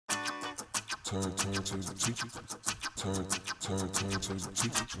Turn to the teacher. Turn to the teacher. Turn to the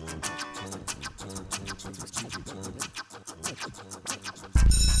teacher. Turn to the teacher. Turn to the teacher.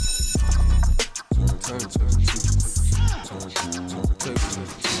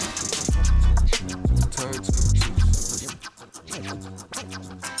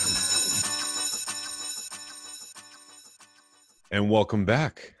 And welcome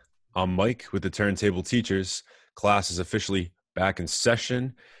back. I'm Mike with the Turntable Teachers. Class is officially back in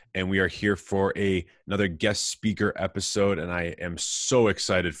session, and we are here for another guest speaker episode, and I am so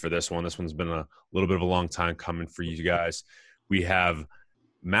excited for this one. This one's been a little bit of a long time coming for you guys. We have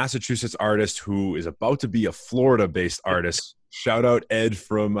Massachusetts artist who is about to be a Florida-based artist. Shout out Ed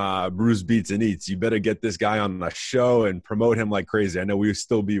from Brews Beats and Eats. You better get this guy on the show and promote him like crazy. I know we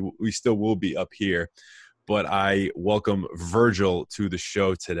still will be up here, but I welcome Virgil to the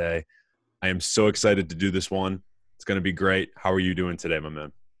show today. I am so excited to do this one. It's going to be great. How are you doing today, my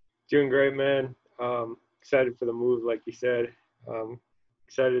man? Doing great, man. Excited for the move, like you said.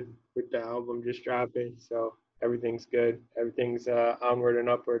 Excited with the album just dropping, so everything's good. Everything's onward and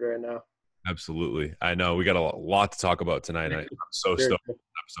upward right now. Absolutely. I know we got a lot to talk about tonight. I'm so stoked.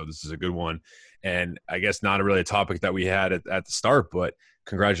 So this is a good one. And I guess not really a topic that we had at the start, but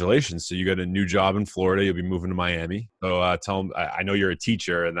congratulations. So you got a new job in Florida. You'll be moving to Miami. So tell them, I know you're a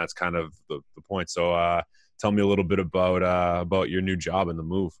teacher, and that's kind of the point. So tell me a little bit about your new job and the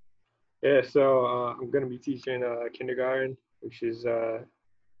move. Yeah, so I'm going to be teaching kindergarten, which is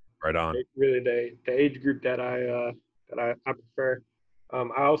right on. Really the age group that I prefer.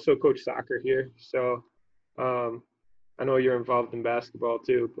 I also coach soccer here, so I know you're involved in basketball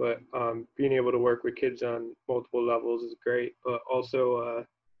too, but being able to work with kids on multiple levels is great. But also,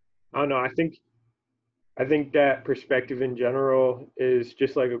 I don't know, I think that perspective in general is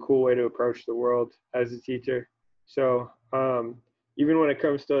just like a cool way to approach the world as a teacher. So even when it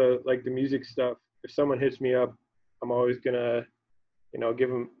comes to like the music stuff, if someone hits me up, I'm always gonna, give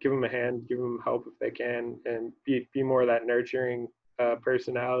them a hand, give them help if they can, and be more of that nurturing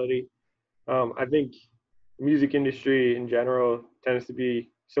personality. I think the music industry in general tends to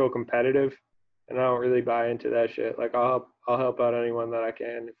be so competitive, and I don't really buy into that shit. Like I'll help out anyone that I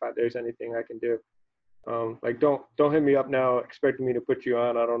can if there's anything I can do. Like don't hit me up now expecting me to put you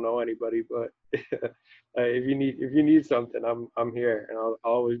on. I don't know anybody, but if you need something, I'm here, and I'll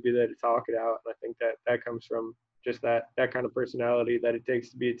always be there to talk it out. And I think that comes from just that kind of personality that it takes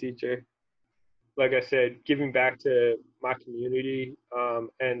to be a teacher. Like I said, giving back to my community,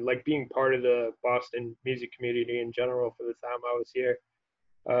 and like being part of the Boston music community in general for the time I was here.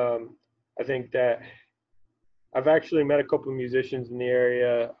 I think that I've actually met a couple of musicians in the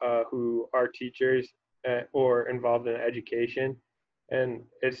area who are teachers or involved in education, and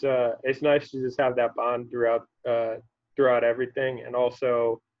it's nice to just have that bond throughout everything. And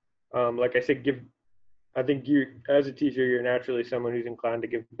also, like I said, I think you as a teacher, you're naturally someone who's inclined to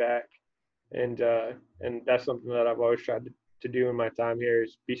give back, and that's something that I've always tried to do in my time here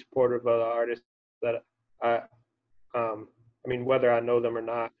is be supportive of the artists that I mean, whether I know them or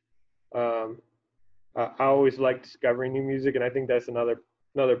not. I always like discovering new music, and I think that's another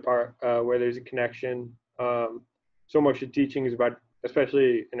part where there's a connection. So much of teaching is about,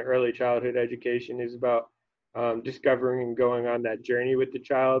 especially in early childhood education, is about discovering and going on that journey with the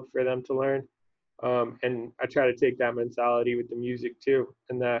child for them to learn. And I try to take that mentality with the music too,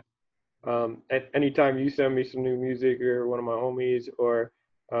 and that at any time you send me some new music, or one of my homies, or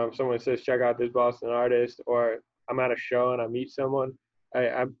someone says check out this Boston artist, or I'm at a show and I meet someone,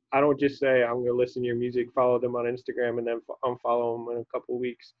 I don't just say I'm gonna listen to your music, follow them on Instagram, and then unfollow them in a couple of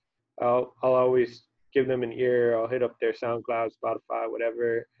weeks. I'll always give them an ear. I'll hit up their SoundCloud, Spotify,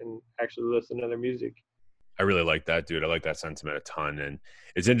 whatever, and actually listen to their music. I really like that, dude. I like that sentiment a ton. And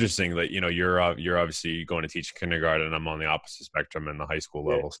it's interesting that, you're obviously going to teach kindergarten, and I'm on the opposite spectrum in the high school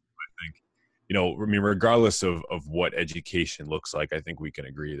level. So I think, regardless of what education looks like, I think we can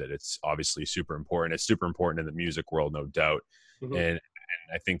agree that it's obviously super important. It's super important in the music world, no doubt. Mm-hmm. And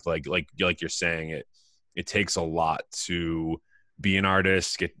I think like you're saying, it takes a lot to be an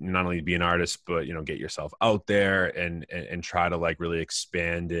artist, not only be an artist, but, get yourself out there and try to like really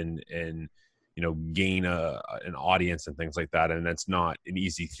expand and gain an audience and things like that. And that's not an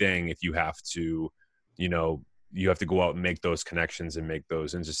easy thing if you have to, you have to go out and make those connections and make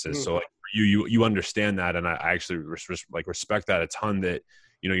those instances. Mm-hmm. So like you understand that. And I actually respect that a ton, that,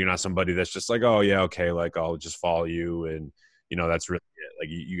 you're not somebody that's just like, oh yeah, okay, like I'll just follow you. And, that's really it. Like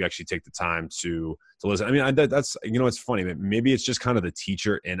you actually take the time to listen. I mean, that's, it's funny. Maybe it's just kind of the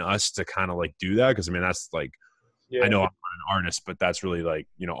teacher in us to kind of like do that. Cause I mean, that's like, yeah. I know I'm an artist, but that's really like,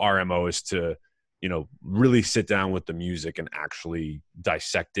 our MO is to you know, really sit down with the music and actually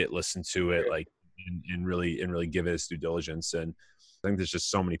dissect it, listen to it, like, and really give it its due diligence. And I think there's just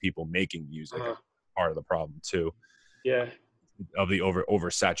so many people making music, Uh, part of the problem too, yeah. of the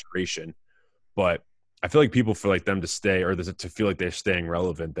oversaturation. But I feel like people, for like them to stay, or to feel like they're staying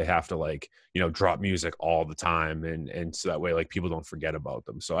relevant, they have to, like, you know, drop music all the time, and so that way, like, people don't forget about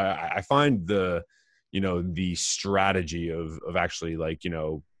them. So I find the, you know, the strategy of actually, like, you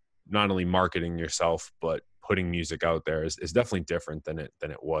know, not only marketing yourself but putting music out there is definitely different than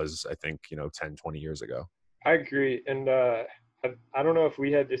it was, I think, you know, 10-20 years ago. I agree. And I don't know if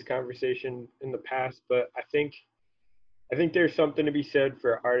we had this conversation in the past, but I think there's something to be said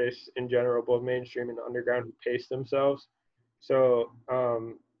for artists in general, both mainstream and underground, who pace themselves. So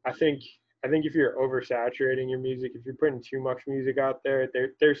I think if you're oversaturating your music, if you're putting too much music out there,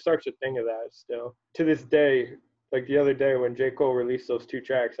 there's such a thing of that still. To this day, like the other day when J. Cole released those 2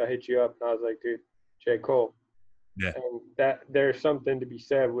 tracks, I hit you up and I was like, dude, J. Cole. Yeah. And that there's something to be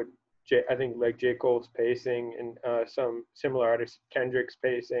said with I think like J. Cole's pacing and some similar artists, Kendrick's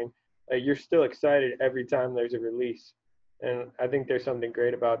pacing. Like you're still excited every time there's a release. And I think there's something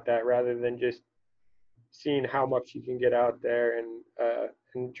great about that rather than just seeing how much you can get out there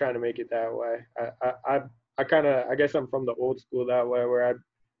and trying to make it that way. I kind of I guess I'm from the old school that way where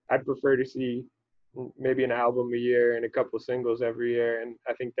I'd prefer to see maybe an album a year and a couple of singles every year, and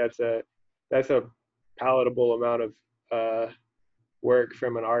I think that's a palatable amount of work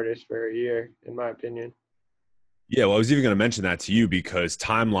from an artist for a year, in my opinion. Yeah, well, I was even going to mention that to you because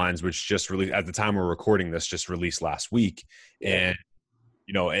Timelines, which just released at the time we're recording this, just released last week. Yeah. And,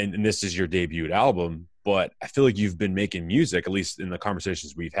 you know, and this is your debut album, but I feel like you've been making music, at least in the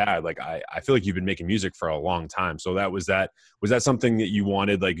conversations we've had. Like, I feel like you've been making music for a long time. So was that something that you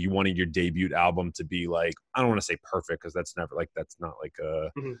wanted? Like, you wanted your debut album to be like, I don't want to say perfect, because that's never, like, that's not like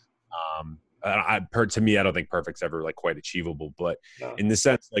a, Mhm. to me, I don't think perfect's ever like quite achievable, but No. in the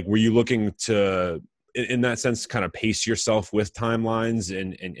sense, like, were you looking to, in that sense, kind of pace yourself with Timelines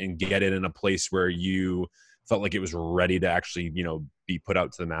and get it in a place where you felt like it was ready to actually, you know, be put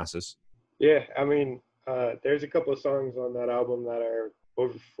out to the masses? Yeah, I mean, there's a couple of songs on that album that are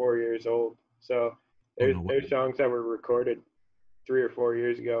over 4 years old. So Oh, no way. there's songs that were recorded 3 or 4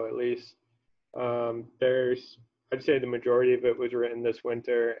 years ago at least. There's I'd say the majority of it was written this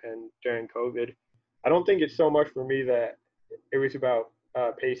winter and during COVID. I don't think it's so much for me that it was about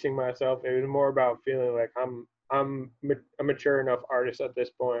pacing myself. It was more about feeling like a mature enough artist at this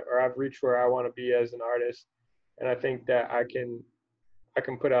point, or I've reached where I want to be as an artist, and I think that I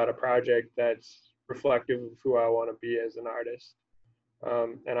can put out a project that's reflective of who I want to be as an artist.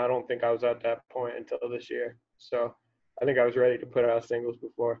 And I don't think I was at that point until this year. So I think I was ready to put out singles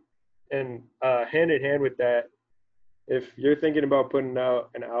before. And hand in hand with that, if you're thinking about putting out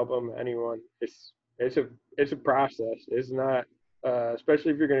an album, anyone, it's a process. It's not,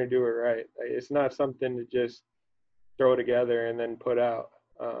 especially if you're gonna do it right. Like, it's not something to just throw together and then put out.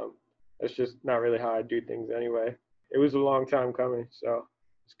 That's just not really how I do things anyway. It was a long time coming, so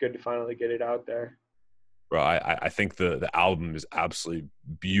it's good to finally get it out there. Bro, I think the album is absolutely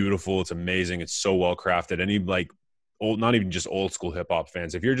beautiful. It's amazing. It's so well crafted. Any, like, old, not even just old school hip hop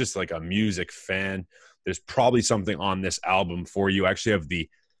fans, if you're just like a music fan, there's probably something on this album for you. I actually have the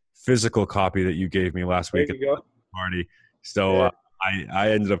physical copy that you gave me last There week at you the go. party. So Yeah.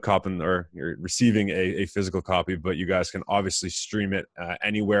 I ended up copying or receiving a physical copy, but you guys can obviously stream it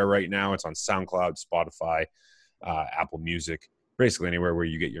anywhere right now. It's on SoundCloud, Spotify, Apple Music, basically anywhere where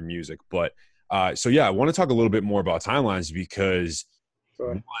you get your music. But so yeah, I want to talk a little bit more about Timelines because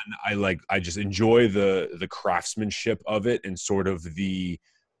Sure. one, I just enjoy the craftsmanship of it and sort of the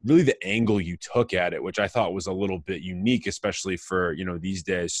really the angle you took at it, which I thought was a little bit unique, especially for, you know, these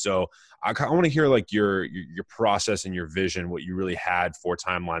days. So I want to hear like your process and your vision, what you really had for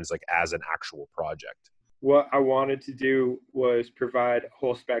Timelines, like as an actual project. What I wanted to do was provide a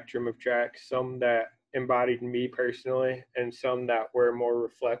whole spectrum of tracks, some that embodied me personally, and some that were more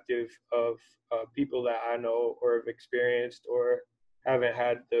reflective of people that I know or have experienced or haven't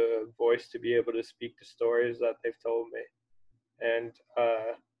had the voice to be able to speak the stories that they've told me. And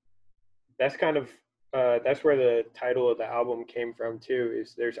that's kind of that's where the title of the album came from too.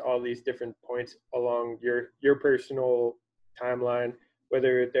 Is there's all these different points along your personal timeline,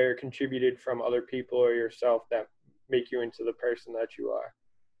 whether they're contributed from other people or yourself, that make you into the person that you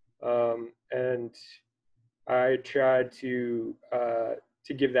are. And I tried to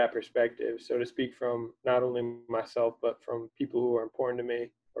give that perspective, so to speak, from not only myself but from people who are important to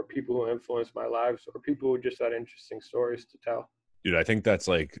me, or people who influence my lives, or people who just had interesting stories to tell. Dude, I think that's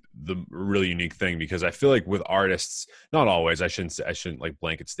like the really unique thing, because I feel like with artists, not always, I shouldn't like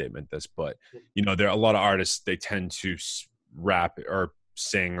blanket statement this, but you know, there are a lot of artists, they tend to rap or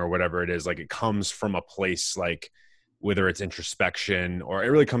sing or whatever it is. Like it comes from a place, like whether it's introspection or it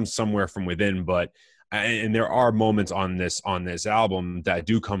really comes somewhere from within. But and there are moments on this album that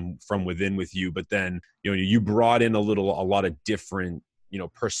do come from within with you, but then, you know, you brought in a lot of different, you know,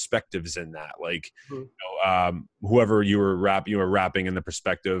 perspectives in that, like, Mhm. whoever you were rapping in the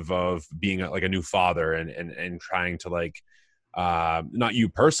perspective of being like a new father, and trying to like, not you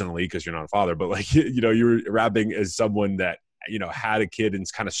personally because you're not a father, but like, you know, you were rapping as someone that, you know, had a kid and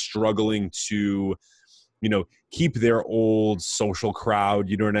is kind of struggling to, you know, keep their old social crowd,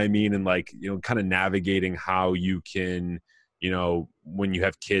 you know what I mean, and like, you know, kind of navigating how you can, you know, when you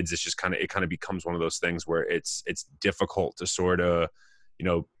have kids, it's just kind of, it kind of becomes one of those things where it's difficult to sort of, you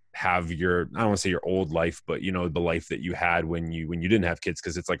know, have your, I don't want to say your old life, but you know, the life that you had when you didn't have kids,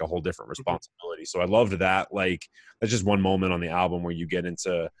 because it's like a whole different responsibility. So I loved that. Like that's just one moment on the album where you get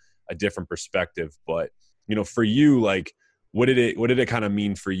into a different perspective. But you know, for you, like what did it kind of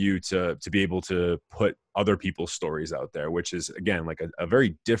mean for you to be able to put other people's stories out there, which is again like a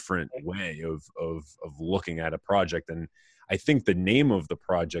very different way of looking at a project. And I think the name of the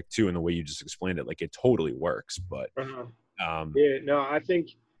project too, and the way you just explained it, like it totally works. But Uh-huh. um Yeah, no, I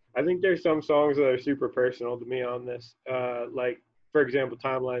think there's some songs that are super personal to me on this. Like for example,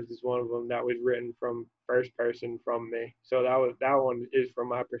 Timelines is one of them that was written from first person from me. So that one is from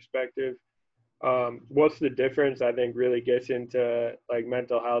my perspective. What's the difference? I think really gets into like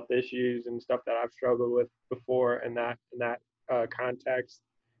mental health issues and stuff that I've struggled with before, and that context,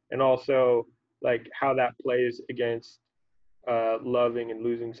 and also like how that plays against loving and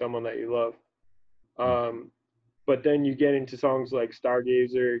losing someone that you love. Um, but then you get into songs like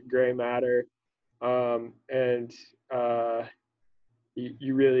Stargazer, Gray Matter, and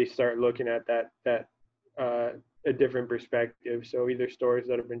you really start looking at that a different perspective. So either stories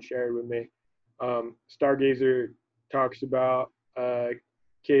that have been shared with me. Stargazer talks about a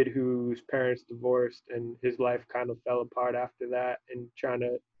kid whose parents divorced and his life kind of fell apart after that, and trying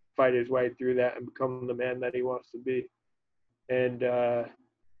to fight his way through that and become the man that he wants to be. And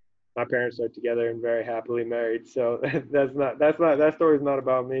my parents are together and very happily married. So that story's not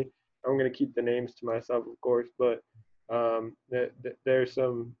about me. I'm gonna keep the names to myself, of course, but there's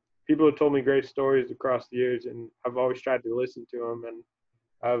some people who told me great stories across the years, and I've always tried to listen to them. And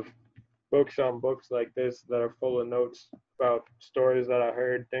I've books on books like this that are full of notes about stories that I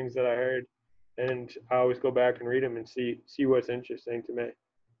heard, things that I heard, and I always go back and read them and see what's interesting to me.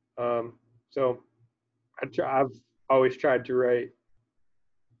 So I've always tried to write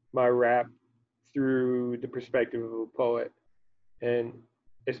my rap through the perspective of a poet. And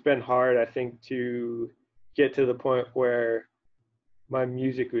it's been hard, I think, to get to the point where my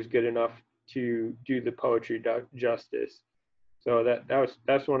music was good enough to do the poetry justice. So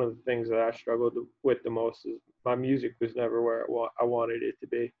that's one of the things that I struggled with the most is my music was never where I wanted it to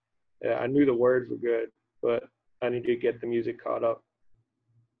be. I knew the words were good, but I needed to get the music caught up.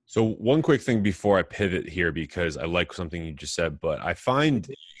 So one quick thing before I pivot here, because I like something you just said, but I find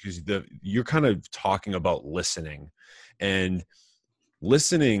because you're kind of talking about listening, and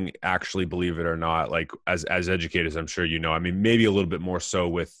listening actually, believe it or not, like as educators, I'm sure you know, I mean, maybe a little bit more so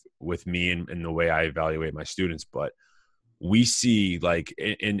with me and the way I evaluate my students, but we see like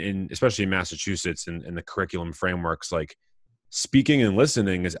in especially in Massachusetts and in the curriculum frameworks, like speaking and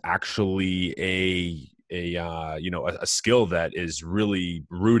listening is actually a you know, a skill that is really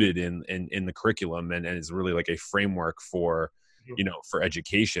rooted in the curriculum, and is really like a framework for, you know, for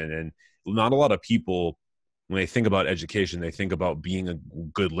education. And not a lot of people, when they think about education, they think about being a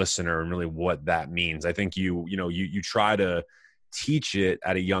good listener and really what that means. I think you know, you try to teach it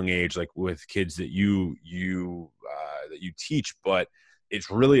at a young age, like with kids that that you teach, but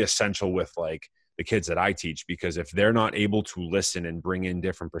it's really essential with like the kids that I teach, because if they're not able to listen and bring in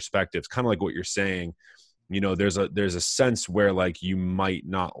different perspectives, kind of like what you're saying, you know, there's a sense where like you might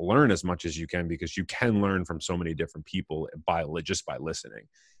not learn as much as you can, because you can learn from so many different people just by listening.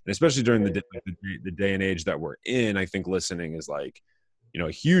 And especially during the day and age that we're in, I think listening is like, you know,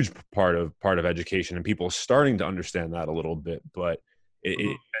 a huge part of education, and people are starting to understand that a little bit. But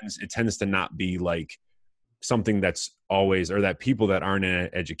it tends to not be like something that's always, or that people that aren't in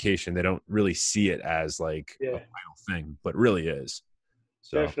education, they don't really see it as like a Yeah. vital thing, but really is.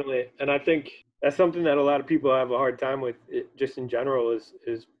 So Definitely, and I think that's something that a lot of people have a hard time with, just in general,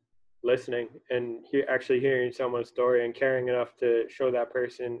 is listening and actually hearing someone's story and caring enough to show that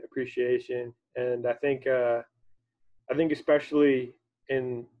person appreciation. And I think especially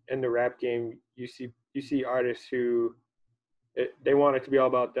in the rap game, you see artists who they want it to be all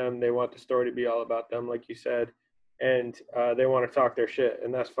about them. They want the story to be all about them, like you said, and they want to talk their shit,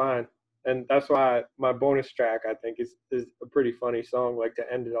 and that's fine. And that's why my bonus track, I think, is a pretty funny song. Like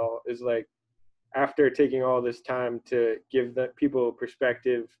to end it all is like after taking all this time to give the people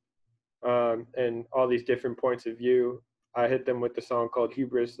perspective and all these different points of view, I hit them with the song called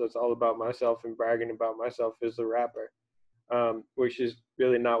Hubris. That's all about myself and bragging about myself as a rapper, which is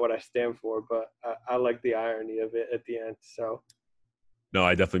really not what I stand for, but I like the irony of it at the end. So No,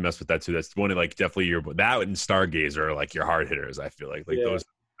 I definitely mess with that too. That's one of like definitely your that and Stargazer are like your hard hitters. I feel like yeah, those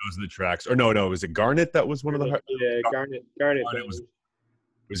are the tracks. Or no, was it Garnet that was one of the hard? yeah, Garnet Garnet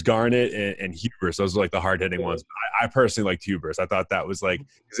was Garnet and Hubris. Those were like the hard hitting yeah, ones. I personally liked Hubris. I thought that was like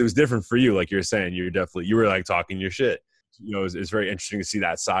because it was different for you. Like you're saying, you were like talking your shit. You know, it's very interesting to see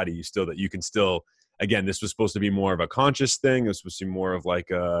that side of you still. That you can still. Again, this was supposed to be more of a conscious thing. It was supposed to be more of like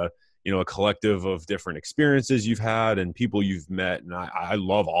a a collective of different experiences you've had and people you've met, and I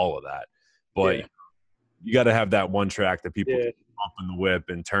love all of that. But yeah, you got to have that one track that people yeah. can pump in the whip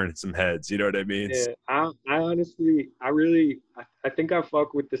and turn some heads. You know what I mean? Yeah, I honestly, I think I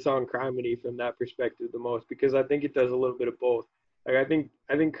fuck with the song Criminy from that perspective the most because I think it does a little bit of both. Like I think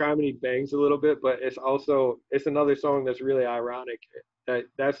Criminy bangs a little bit, but it's another song that's really ironic.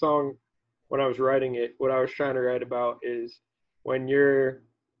 That song, when I was writing it, what I was trying to write about is when you're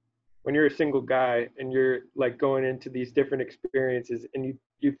when you're a single guy and you're like going into these different experiences and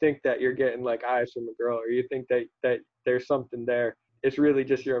you think that you're getting like eyes from a girl or you think that there's something there, it's really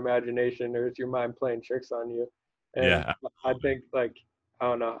just your imagination or it's your mind playing tricks on you. And Yeah. I think like I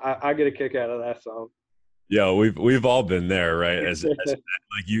don't know, I get a kick out of that song. Yeah, we've all been there, right? As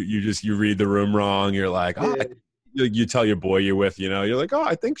like you read the room wrong. You're like, oh, Yeah, you tell your boy you're with, you're like, oh,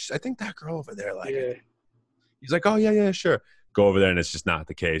 I think that girl over there, like, yeah, he's like, oh yeah, sure. Go over there, and it's just not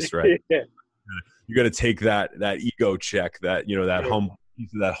the case, right? yeah, You got to take that ego check, that that yeah. humble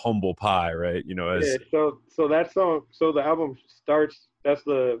piece of that humble pie, right? Yeah, As so that song, so the album starts. That's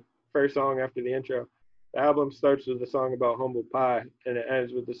the first song after the intro. The album starts with the song about humble pie, and it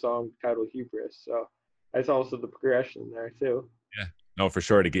ends with the song titled Hubris. So that's also the progression there too. yeah, no, for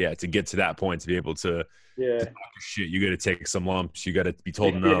sure to get to that point to be able to Yeah, talk your shit, you got to take some lumps. You got to be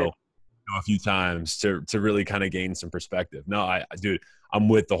told yeah, no a few times to really kind of gain some perspective. No, dude, I'm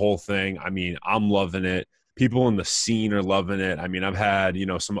with the whole thing. I mean, I'm loving it. People in the scene are loving it. I mean, I've had,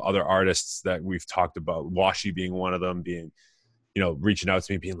 some other artists that we've talked about, Washi being one of them, being, reaching out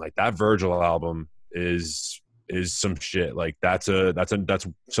to me, being like, that Virgil album is some shit. Like that's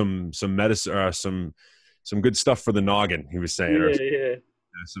some medicine, some good stuff for the noggin, he was saying, or yeah,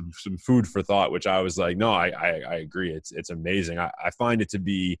 some food for thought, which I was like, no, I agree. It's amazing. I find it to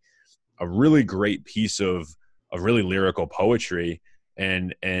be a really great piece of really lyrical poetry.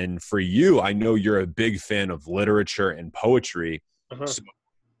 And for you, I know you're a big fan of literature and poetry. uh-huh. So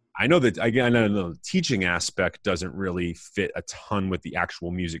I know that, again, I know the teaching aspect doesn't really fit a ton with the actual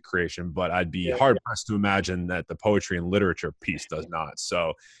music creation, but I'd be Yeah, hard pressed to imagine that the poetry and literature piece does not.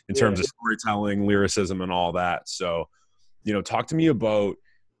 So in yeah. terms of storytelling, lyricism, and all that. So, talk to me about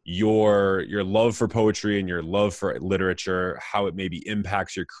your love for poetry and your love for literature, how it maybe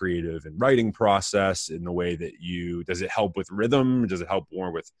impacts your creative and writing process in the way that does it help with rhythm? Does it help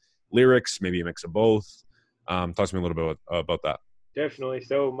more with lyrics? Maybe a mix of both. Talk to me a little bit about that. Definitely.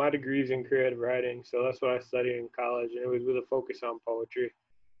 So my degree's in creative writing, so that's what I studied in college, and it was with a focus on poetry.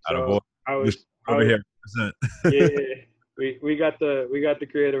 Attaboy. So I English was, I over was, here. yeah, 100%. we got the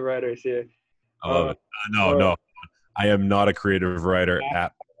creative writers here. I love it. So No, I am not a creative writer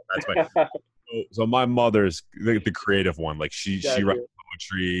at all. That's my so my mother's the creative one. Like she got writes you.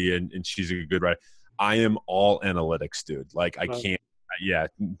 poetry and she's a good writer. I am all analytics, dude. Like I Uh, can't. Yeah,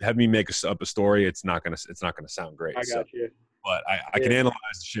 have me make up a story. It's not gonna sound great. I So, got you. but I can Yeah, analyze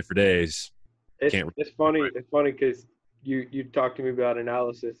the shit for days. Can't. it's funny. It's funny because you talk to me about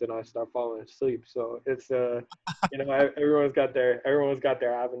analysis and I start falling asleep. So it's everyone's got their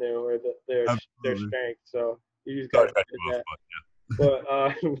avenue or their Absolutely. strength. So you just Sorry gotta to cut do you off, that. but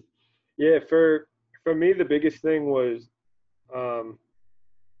But yeah, for me the biggest thing was um,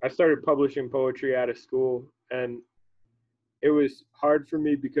 I started publishing poetry out of school, and it was hard for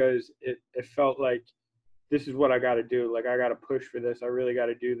me because it felt like this is what I got to do. Like I got to push for this. I really got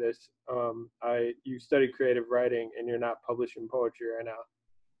to do this. You study creative writing and you're not publishing poetry right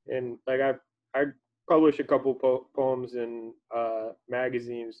now. And like I published a couple poems in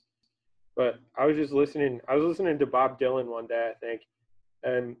magazines, but I was just listening. I was listening to Bob Dylan one day, I think,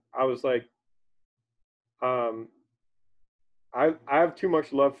 and I was like, um, I have too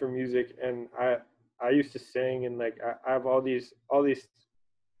much love for music, and I used to sing, and like I have all these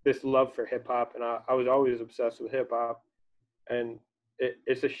this love for hip hop, and I was always obsessed with hip hop. and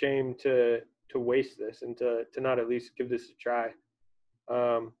it's a shame to waste this and to not at least give this a try.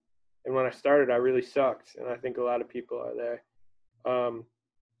 And when I started, I really sucked, and I think a lot of people are there.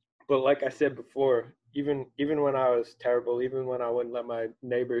 But like I said before, even when I was terrible, even when I wouldn't let my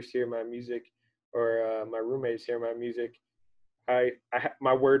neighbors hear my music or my roommates hear my music,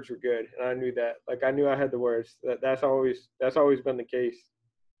 my words were good, and I knew that. Like I knew I had the words. That's always been the case.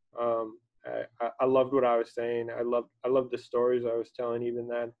 I loved what I was saying. I loved the stories I was telling even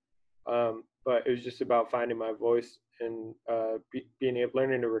then. But it was just about finding my voice and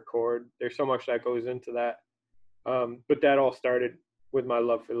learning to record. There's so much that goes into that. But that all started with my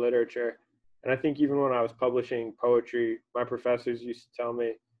love for literature. And I think even when I was publishing poetry, my professors used to tell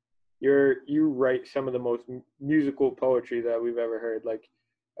me, you write some of the most musical poetry that we've ever heard, like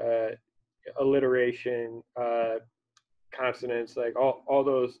alliteration, consonants, like all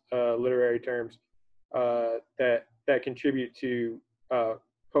those literary terms that contribute to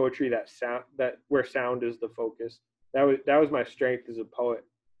poetry that where sound is the focus. That was my strength as a poet.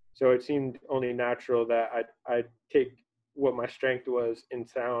 So it seemed only natural that I'd take what my strength was in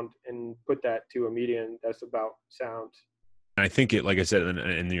sound and put that to a medium that's about sound. I think it, like I said,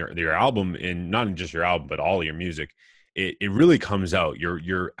 in your album, in not just your album, but all your music, it really comes out.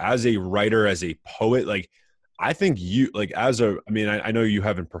 You're as a writer, as a poet, like I think you like I mean, I know you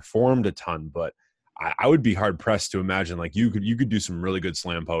haven't performed a ton, but I would be hard pressed to imagine like you could do some really good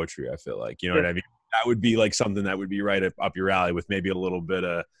slam poetry. I feel like, you know what I mean? That would be like something that would be right up your alley with maybe a little bit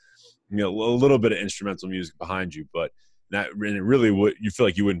of, a little bit of instrumental music behind you, but that really would, you feel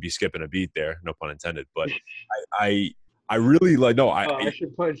like you wouldn't be skipping a beat there, no pun intended. But I really like, no, I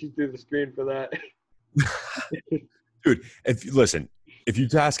should punch you through the screen for that. Dude, if you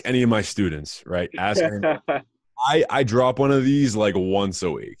ask any of my students, right, I drop one of these like once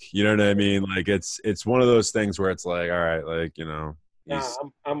a week. You know what I mean? Like it's one of those things where it's like, all right, like, Nah,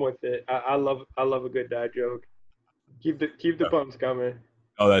 I'm with it. I love a good dad joke. Keep the puns coming.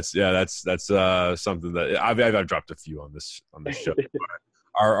 Oh, that's something that I've dropped a few on this show.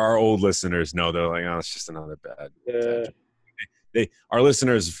 Our old listeners know, they're like, oh, it's just another bad. Our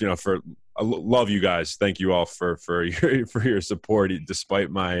listeners, I love you guys. Thank you all for your support. Despite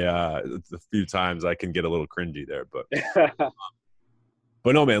my the few times I can get a little cringy there, but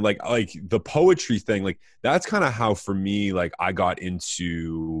no, man, like the poetry thing, like that's kind of how for me, like I got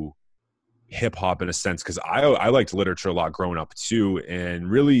into hip hop in a sense, because I liked literature a lot growing up too, and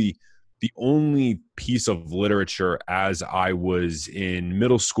really the only piece of literature as I was in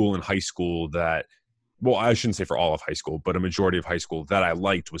middle school and high school that, well, I shouldn't say for all of high school, but a majority of high school that I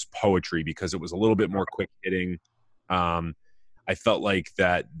liked was poetry, because it was a little bit more quick hitting. I felt like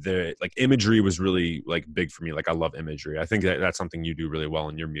that the imagery was really like big for me. Like I love imagery. I think that's something you do really well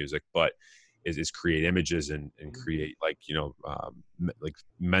in your music, but is create images and create like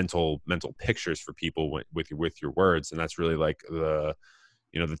mental pictures for people with your words, and that's really like the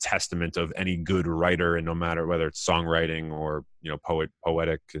the testament of any good writer, and no matter whether it's songwriting or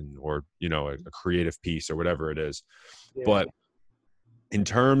poetic or a creative piece or whatever it is. Yeah. But in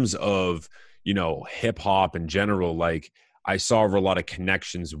terms of hip hop in general, like I saw a lot of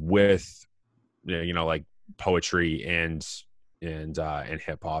connections with like poetry and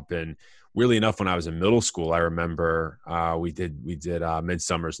hip hop. And weirdly enough, when I was in middle school, I remember we did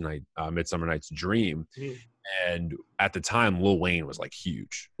Midsummer Night's Dream. Mm-hmm. And at the time, Lil Wayne was like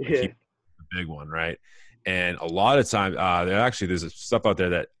huge. Like, he was the big one, right? And a lot of times, there's stuff out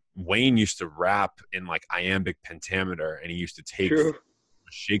there that Wayne used to rap in like iambic pentameter, and he used to take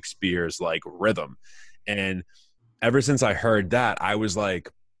Shakespeare's like rhythm. And ever since I heard that, I was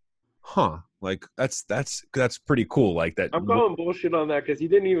like, huh, like that's pretty cool. Like that. I'm calling bullshit on that, because he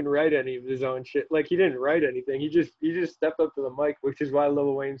didn't even write any of his own shit. Like he didn't write anything. He just stepped up to the mic, which is why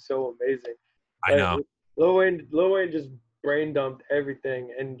Lil Wayne's so amazing. I know. Lil Wayne just brain dumped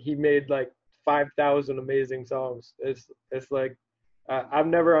everything, and he made like 5,000 amazing songs. It's like I've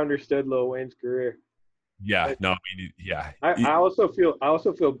never understood Lil Wayne's career. Yeah, like, no, I mean, yeah. I also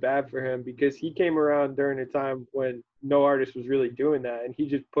feel bad for him, because he came around during a time when no artist was really doing that, and he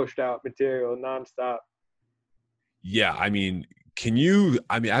just pushed out material nonstop. Yeah, I mean,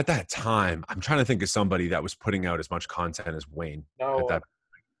 at that time, I'm trying to think of somebody that was putting out as much content as Wayne at that,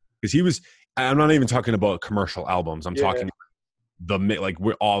 because he was. I'm not even talking about commercial albums. I'm talking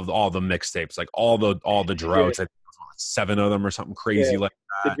we're all the mixtapes, like all the droughts. I think 7 of them or something crazy like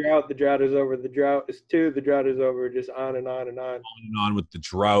that. The drought is over. The drought is 2. The drought is over. Just on and on and on. On and on with the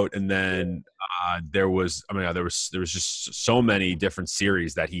drought, and then there was just so many different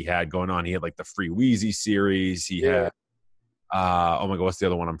series that he had going on. He had like the Free Wheezy series. He had oh my god, what's the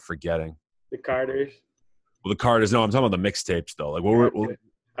other one I'm forgetting? The Carters. Well, the Carters. No, I'm talking about the mixtapes though. Like,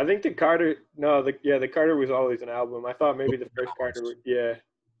 I think the Carter. No, the Carter was always an album. I thought maybe the first Carter. Yeah.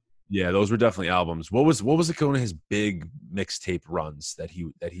 Yeah, those were definitely albums. What was it one of his big mixtape runs that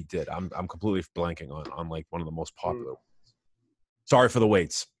he did? I'm completely blanking on like one of the most popular. Sorry for the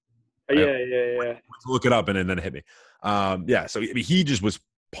waits. Yeah. Look it up and then it hit me. Yeah, so I mean, he just was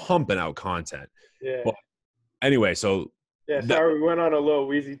pumping out content. Yeah. But anyway, so yeah. Sorry, we went on a little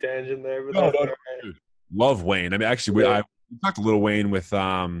Wheezy tangent there, but no, dude, love Wayne. I mean, actually, I talked to Lil Wayne with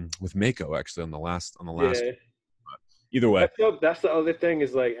Mako actually on the last. Yeah. Either way, that's the other thing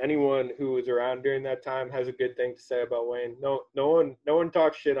is like anyone who was around during that time has a good thing to say about Wayne. No one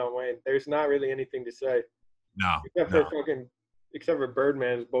talks shit on Wayne. There's not really anything to say. No, except for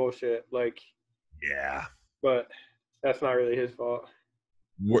Birdman's bullshit. Like, yeah, but that's not really his fault.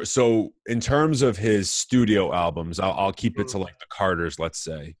 So in terms of his studio albums, I'll keep it to like the Carters, let's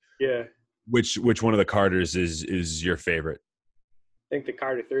say. Yeah. Which one of the Carters is your favorite? I think the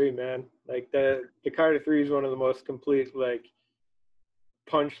Carter 3, man. Like the Carter 3 is one of the most complete like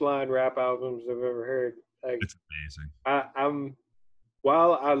punchline rap albums I've ever heard. Like, it's amazing.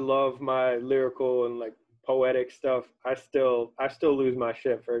 While I love my lyrical and like poetic stuff, I still lose my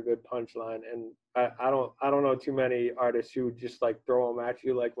shit for a good punchline, and I don't know too many artists who just like throw them at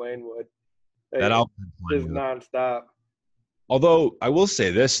you like Wayne would. Like, that album is nonstop. Although I will say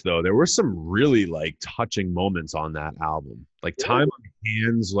this though, there were some really like touching moments on that album, like Time on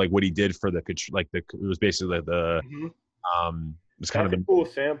Hands, like what he did for it was basically the it was kind of a cool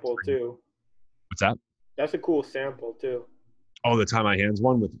sample too. What's that? That's a cool sample too. Oh, the Time on Hands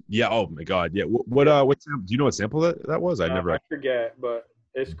one with oh my god, yeah. What sample, do you know what sample that was? I forget, but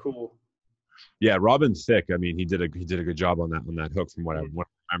it's cool. Yeah, Robin Thicke. I mean, he did a good job on that hook from what I'm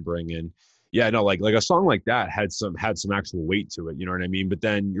remembering. And yeah, no, like a song like that had some actual weight to it. You know what I mean? But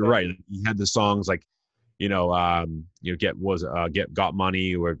then you're right. He had the songs like, Got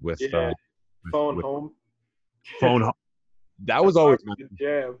Money with Phone Home. Phone Home. That was always my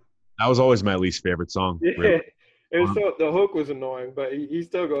jam. That was always my least favorite song. Yeah, really. It was the hook was annoying, but he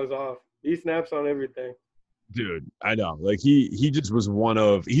still goes off. He snaps on everything. Dude, I know. Like he just was one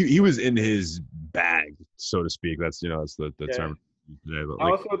of he was in his bag, so to speak. That's that's the term today. But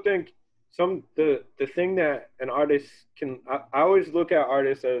I also think the thing that an artist can I always look at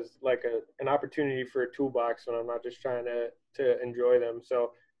artists as like an opportunity for a toolbox when I'm not just trying to enjoy them.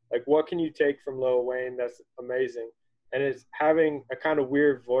 So like what can you take from Lil Wayne that's amazing? And it's having a kind of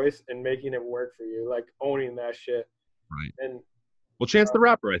weird voice and making it work for you, like owning that shit. Right. And well, Chance the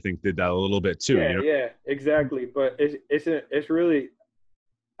Rapper, I think, did that a little bit too. Yeah, exactly. But it's really,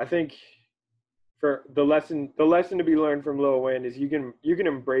 I think, for the lesson to be learned from Lil Wayne is you can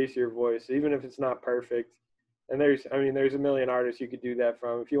embrace your voice even if it's not perfect. And there's a million artists you could do that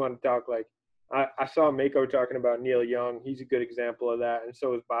from. If you want to talk like, I saw Mako talking about Neil Young. He's a good example of that, and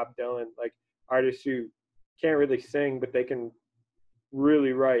so is Bob Dylan. Like artists who can't really sing, but they can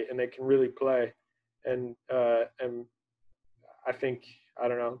really write and they can really play. And I think, I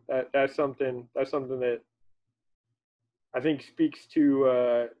don't know, that's something that I think speaks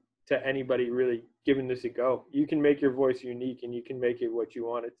to anybody really giving this a go. You can make your voice unique and you can make it what you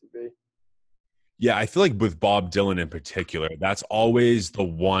want it to be. Yeah, I feel like with Bob Dylan in particular, that's always the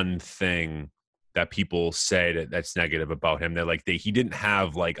one thing that people say that's negative about him. That like he didn't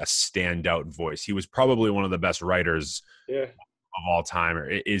have like a standout voice. He was probably one of the best writers of all time. Or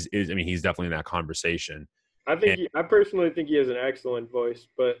is I mean, he's definitely in that conversation. I personally think he has an excellent voice,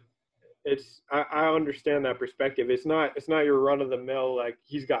 but I understand that perspective. It's not your run of the mill like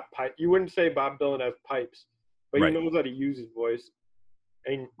he's got pipe. You wouldn't say Bob Dylan has pipes, but he knows how to use his voice,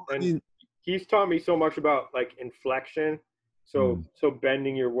 and he's taught me so much about like inflection. So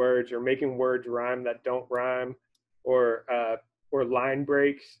bending your words or making words rhyme that don't rhyme, or line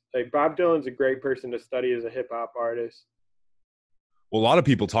breaks. Like Bob Dylan's a great person to study as a hip hop artist. Well, a lot of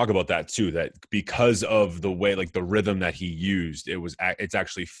people talk about that too. That because of the way, like the rhythm that he used, it's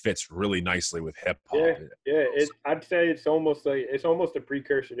actually fits really nicely with hip hop. Yeah. I'd say it's almost a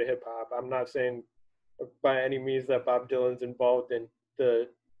precursor to hip hop. I'm not saying by any means that Bob Dylan's involved in the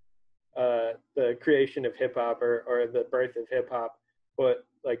creation of hip hop or the birth of hip hop, but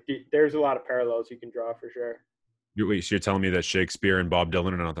like there's a lot of parallels you can draw for sure. Wait, so you're telling me that Shakespeare and Bob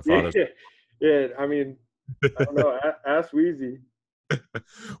Dylan are not the fathers? Yeah. I mean, I don't know. Ask Wheezy.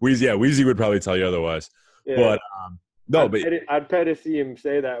 Wheezy would probably tell you otherwise. Yeah. But no, I'd pay to see him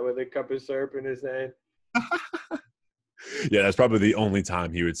say that with a cup of syrup in his hand. Yeah, that's probably the only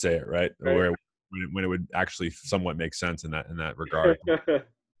time he would say it, right? Where when it would actually somewhat make sense in that regard.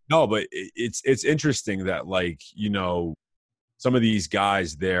 No, but it's interesting that like some of these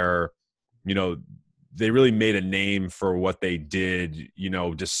guys, they're they really made a name for what they did, you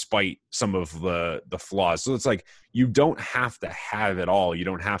know, despite some of the flaws. So it's like, you don't have to have it all. You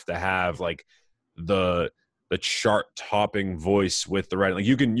don't have to have like the chart topping voice with the right, like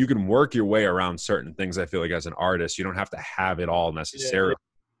you can work your way around certain things. I feel like as an artist, you don't have to have it all necessarily.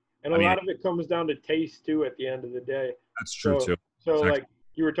 And a lot of it comes down to taste too at the end of the day. That's true too. So like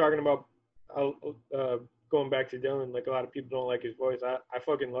you were talking about going back to Dylan, like a lot of people don't like his voice. I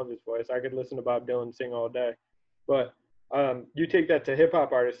fucking love his voice. I could listen to Bob Dylan sing all day. But you take that to hip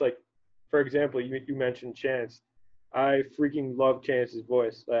hop artists, like for example, you mentioned Chance. I freaking love Chance's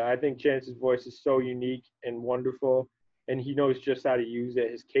voice. I think Chance's voice is so unique and wonderful, and he knows just how to use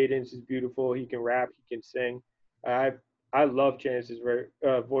it. His cadence is beautiful. He can rap. He can sing. I love Chance's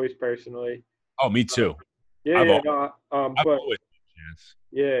voice personally. Oh, me too. But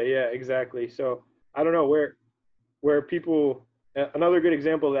yeah, exactly. So I don't know where people. Another good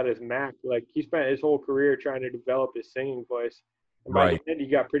example of that is Mac. Like he spent his whole career trying to develop his singing voice, and by the end he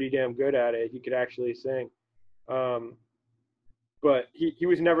got pretty damn good at it. He could actually sing. But he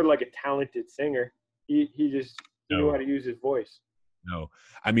was never like a talented singer. He just knew how to use his voice. No,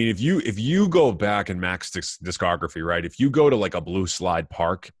 I mean, if you go back in Mac's discography, right? If you go to like a Blue Slide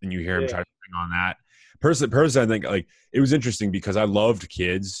Park and you hear him try to sing on that, personally, I think like it was interesting because I loved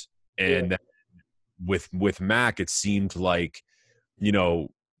Kids, and with Mac, it seemed like, you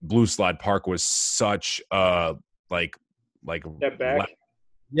know, Blue Slide Park was such like step back.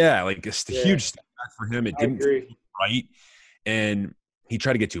 Like a huge step back for him. It didn't feel right, and he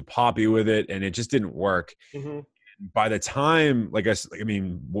tried to get too poppy with it, and it just didn't work. Mm-hmm. By the time, like I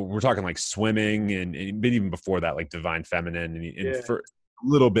mean, we're talking like Swimming, and even before that, like Divine Feminine, and for a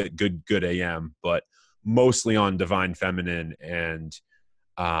little bit Good AM, but mostly on Divine Feminine and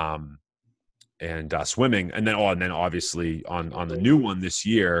Swimming, and then obviously on the new one this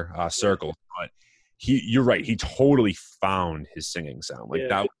year, Circle. But you're right, he totally found his singing sound. Like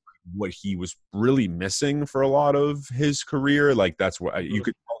that was what he was really missing for a lot of his career. Like that's what you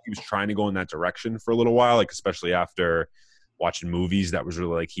could tell he was trying to go in that direction for a little while, like especially after watching movies. That was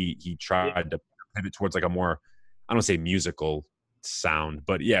really like he tried to pivot towards like a more, I don't say musical sound,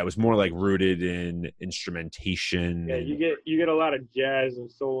 but it was more like rooted in instrumentation. Yeah, you get a lot of jazz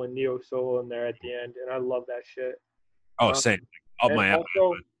and soul and neo soul in there at the end, and I love that shit. Oh, same. Up my alley.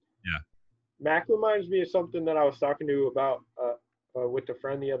 Mac reminds me of something that I was talking to about with a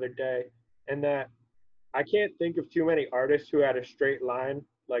friend the other day, and that I can't think of too many artists who had a straight line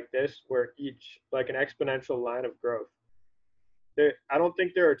like this, where each like an exponential line of growth. I don't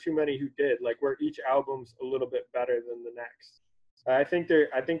think there are too many who did, like where each album's a little bit better than the next. I think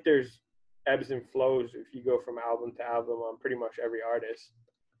there's ebbs and flows if you go from album to album on pretty much every artist.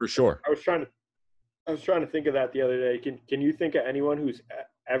 For sure. I was trying to think of that the other day. Can you think of anyone who's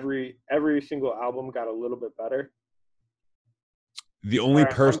every single album got a little bit better? The only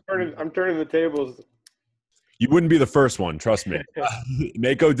person I'm turning the tables. You wouldn't be the first one, trust me.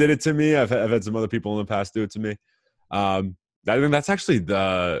 Mako did it to me. I've had some other people in the past do it to me. I think that's actually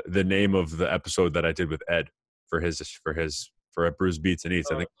the name of the episode that I did with Ed for Bruce Beats and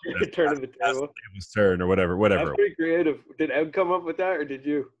Eats. I think turning the table. Turn or whatever. That's pretty creative. Did Ed come up with that, or did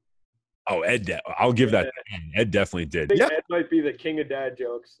you? Oh, Ed! I'll give that. Ed definitely did. I think Ed might be the king of dad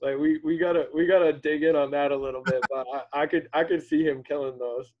jokes. Like we gotta dig in on that a little bit. But I could see him killing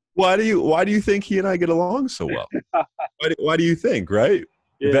those. Why do you think he and I get along so well? Why do you think? Right?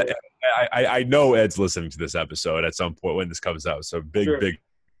 Yeah. I know Ed's listening to this episode at some point when this comes out. So big shout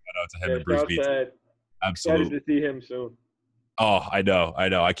out to him and Bruce Beats. Absolutely. Excited to see him soon. Oh, I know.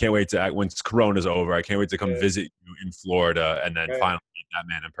 I can't wait to, once Corona's over, I can't wait to come visit you in Florida and then finally meet that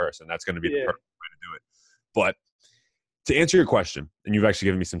man in person. That's going to be the perfect way to do it. But to answer your question, and you've actually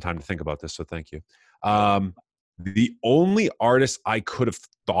given me some time to think about this, so thank you. The only artist I could have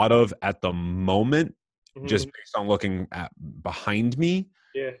thought of at the moment, just based on looking at behind me,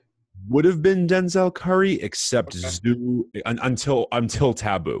 would have been Denzel Curry, except Zoo until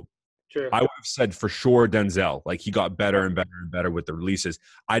Taboo. Sure. I would have said for sure Denzel. Like he got better and better and better with the releases.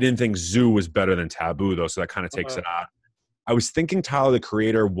 I didn't think Zoo was better than Taboo though, so that kind of takes it out. I was thinking Tyler the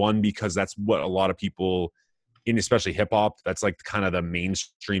Creator, one, because that's what a lot of people, in especially hip hop, that's like kind of the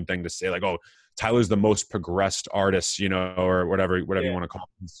mainstream thing to say. Like, oh, Tyler's the most progressed artist, you know, or whatever you want to call it.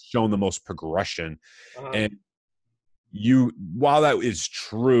 He's shown the most progression. And while that is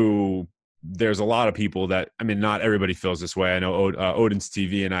true, there's a lot of people that, I mean, not everybody feels this way. I know Odin's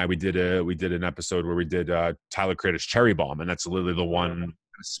TV and we did an episode where we did Tyler Creator's Cherry Bomb, and that's literally the one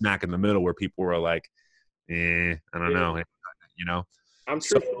smack in the middle where people were like, I don't know, you know. I'm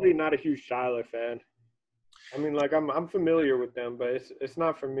truthfully not a huge Tyler fan. I mean, like I'm familiar with them, but it's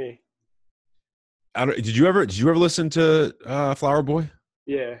not for me. Did you ever listen to Flower Boy?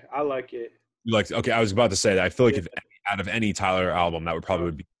 Yeah, I like it. You like? Okay, I was about to say that. I feel like Yeah. if out of any Tyler album, that would probably Uh,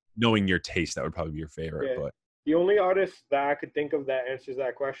 would be knowing your taste. That would probably be your favorite. yeah. But The only artist that I could think of that answers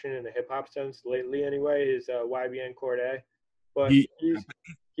that question in a hip hop sense lately, anyway, is YBN Cordae. But he he's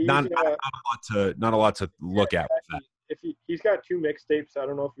not a lot to look at with that. exactly. If he's got two mixtapes. I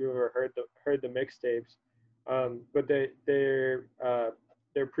don't know if you ever heard the mixtapes, but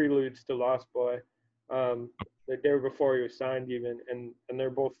they're preludes to Lost Boy. They were before he was signed even, and they're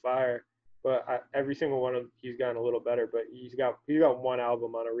both fire. But every single one of he's gotten a little better. But he's got one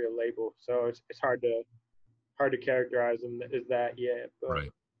album on a real label, so it's hard to characterize him as that yet. But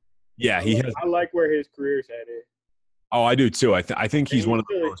Right. Yeah, he has. I like where his career's headed. Oh, I do too. I think he's one of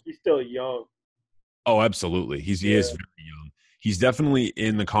the most. He's still young. Oh, absolutely. He is very young. He's definitely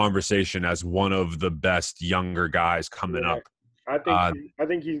in the conversation as one of the best younger guys coming up. I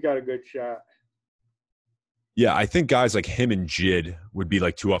think he's got a good shot. Yeah, I think guys like him and Jid would be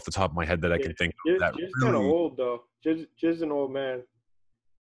like two off the top of my head that I can think of. That Jid's kind of old though. Jid's an old man.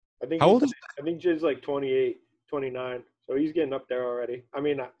 How old is he? I think Jid's like 28, 29. So he's getting up there already. I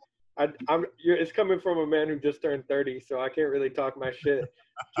mean, it's coming from a man who just turned 30, so I can't really talk my shit.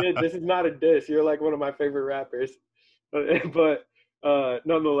 Jid, this is not a diss. You're like one of my favorite rappers. But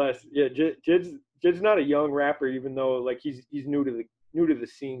nonetheless, yeah, Jid's not a young rapper, even though like he's new to the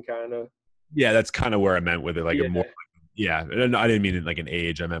scene kind of. Yeah, that's kind of where I meant with it. Like Yeah. a more, yeah. And I didn't mean it like an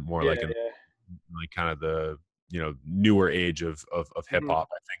age. I meant more like like kind of the newer age of hip hop.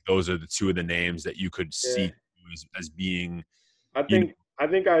 I think those are the two of the names that you could see as being. I think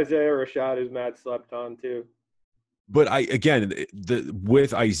Isaiah Rashad is mad slept on too. But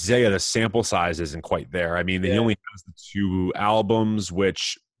with Isaiah, the sample size isn't quite there. I mean, he only has the two albums,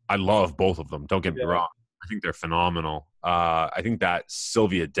 which I love both of them. Don't get me wrong. I think they're phenomenal. I think that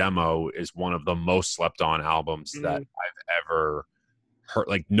Sylvia demo is one of the most slept on albums that I've ever heard.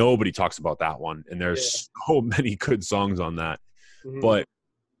 Like nobody talks about that one, and there's so many good songs on that. But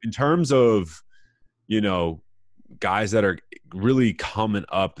in terms of, guys that are really coming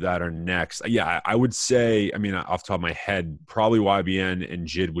up that are next, I would say, I mean, off the top of my head, probably YBN and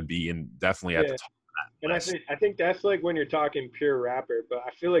Jid would be definitely at the top. And I think that's like when you're talking pure rapper, but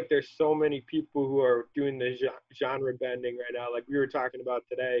I feel like there's so many people who are doing the genre bending right now, like we were talking about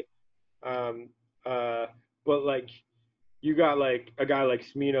today. But like you got like a guy like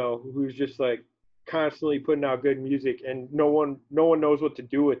Smino who's just like constantly putting out good music, and no one knows what to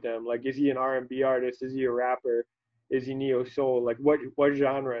do with them. Like, is he an R&B artist? Is he a rapper? Is he neo soul? Like, what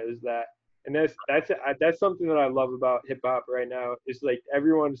genre is that? And that's something that I love about hip hop right now. Is like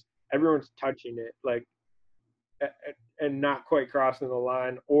everyone's touching it, like, and not quite crossing the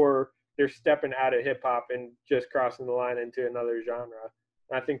line, or they're stepping out of hip hop and just crossing the line into another genre.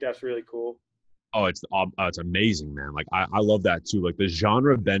 And I think that's really cool. Oh, it's amazing, man. Like I love that too. Like the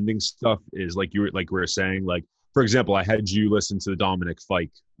genre bending stuff is like we were saying. Like for example, I had you listen to the Dominic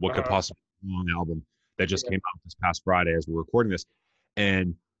Fike "What Could Possibly Go Wrong" album that just came out this past Friday as we're recording this,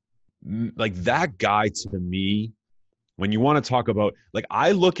 and like that guy to me. When you want to talk about, like,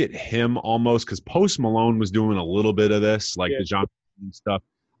 I look at him almost because Post Malone was doing a little bit of this, like the John stuff.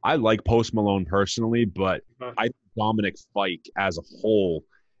 I like Post Malone personally, but I think Dominic Fike as a whole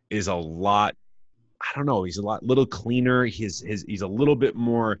is a lot. I don't know. He's a little cleaner. He's a little bit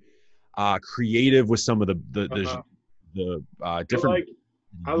more creative with some of the different.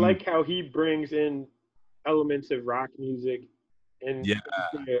 I like how he brings in elements of rock music and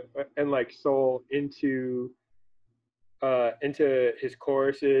like soul into his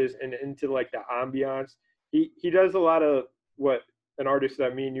choruses and into like the ambiance. He does a lot of what an artist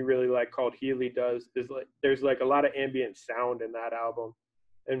that me and you really like called Healy does, is like there's like a lot of ambient sound in that album.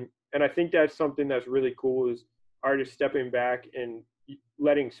 And I think that's something that's really cool, is artists stepping back and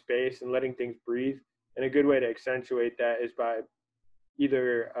letting space and letting things breathe. And a good way to accentuate that is by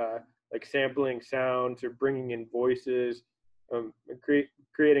either like sampling sounds or bringing in voices,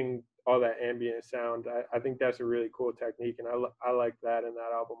 creating all that ambient sound. I think that's a really cool technique, and I like that in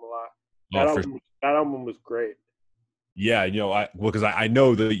that album a lot. That album was great. Yeah, because I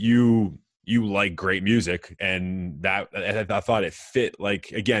know that you like great music, and that I thought it fit.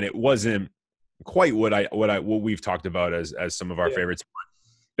 Like again, it wasn't quite what we've talked about as some of our favorites.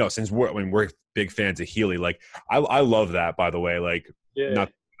 Since we're big fans of Healy, like I love that, by the way. Like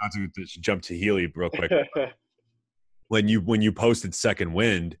not to jump to Healy real quick. when you posted Second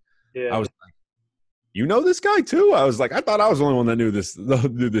Wind, I was like, this guy too? I was like, I thought I was the only one that knew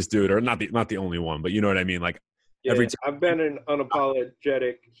this dude, or not the only one, but you know what I mean? Like every time. I've been an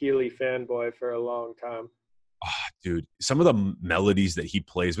unapologetic Healy fanboy for a long time. dude, some of the melodies that he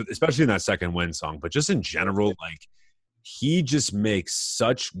plays with, especially in that Second Wind song, but just in general, like he just makes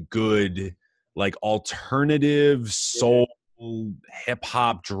such good, like alternative soul, hip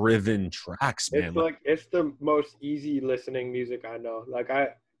hop driven tracks, man. It's the most easy listening music I know. Like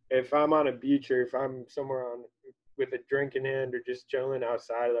if I'm on a beach or if I'm somewhere on with a drink in hand or just chilling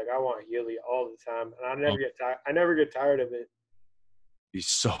outside, like I want Healy all the time, and I never get tired of it. He's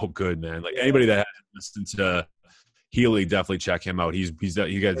so good, man. Like Yeah. anybody that hasn't listened to Healy, definitely check him out. He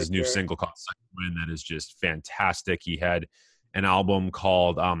got this new sure. single called Second Wind that is just fantastic. He had an album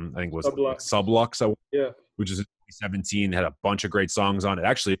called I think it was Sublux, Yeah. which is 2017, had a bunch of great songs on it.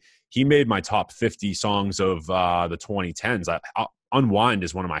 Actually, he made my top 50 songs of the 2010s. Unwind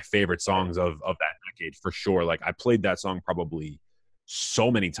is one of my favorite songs of that decade for sure. Like I played that song probably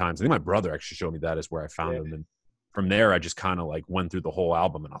so many times. I think my brother actually showed me that is where I found him. And from there, I just kind of like went through the whole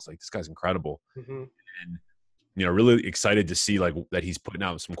album and I was like, this guy's incredible. Mm-hmm. And, you know, really excited to see like that he's putting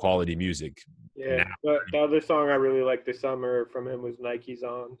out some quality music. Yeah. But the other song I really liked this summer from him was Nike's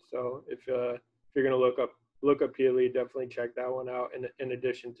On. So if you're going to look up Healy, definitely check that one out in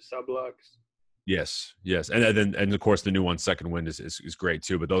addition to Sublux. Yes. And of course the new one, Second Wind is great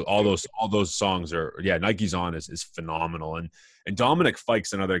too. But all those songs are, Nike's On is phenomenal. And Dominic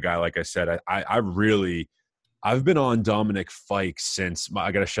Fike's another guy, like I said, I've been on Dominic Fike since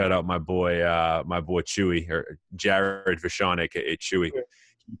I got to shout out my boy Chewy, or Jared Vashon, aka Chewy.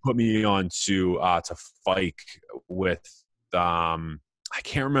 He put me on to Fike with I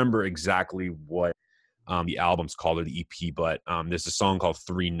can't remember exactly what the album's called or the EP, but there's a song called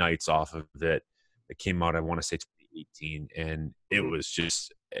 3 Nights off of it that came out, I want to say 2018, and it was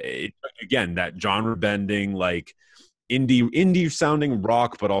just again that genre bending, like indie sounding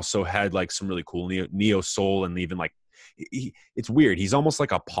rock, but also had like some really cool neo soul, and even like it's weird. He's almost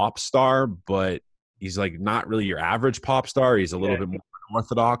like a pop star, but he's like not really your average pop star. He's a little bit more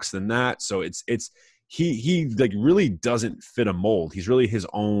orthodox than that. So he like really doesn't fit a mold. He's really his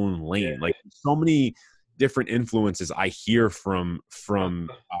own lane. Like so many different influences I hear from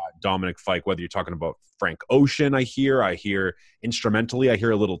Dominic Fike, whether you're talking about Frank Ocean, I hear instrumentally, I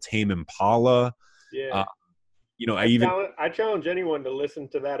hear a little Tame Impala. Yeah. You know, I challenge anyone to listen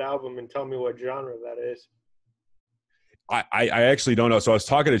to that album and tell me what genre that is. I actually don't know. So I was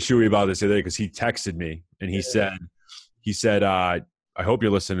talking to Chewy about this the other day because he texted me and he said, I hope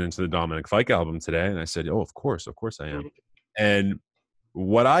you're listening to the Dominic Fike album today. And I said, oh, of course I am. And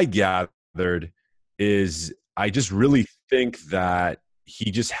what I gathered is I just really think that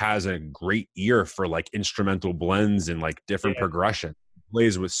he just has a great ear for like instrumental blends and like different progression. He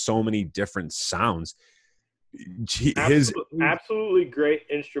plays with so many different sounds. Absolutely great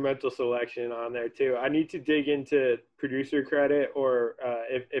instrumental selection on there too. I need to dig into producer credit or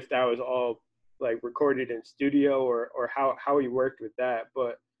if that was all like recorded in studio or how he worked with that.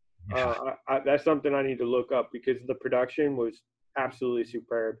 But that's something I need to look up because the production was absolutely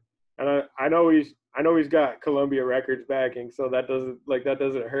superb. And I know he's got Columbia Records backing, so that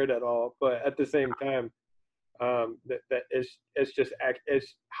doesn't hurt at all. But at the same time,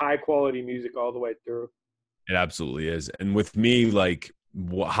 it's high quality music all the way through. It absolutely is. And with me, like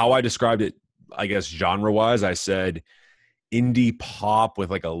how I described it, I guess genre-wise, I said indie pop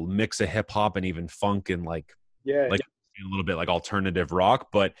with like a mix of hip hop and even funk and like a little bit like alternative rock.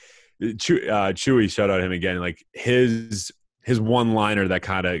 But Chewy, shout out him again. Like his one-liner that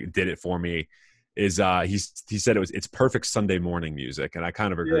kind of did it for me is he said it's perfect Sunday morning music, and I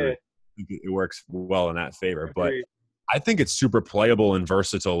kind of agree. Yeah. I think it works well in that favor, but I think it's super playable and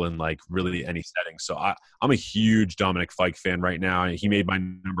versatile in like really any setting. So I'm a huge Dominic Fike fan right now. He made my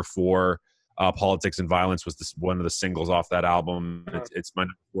number 4. Politics and Violence was one of the singles off that album. It's my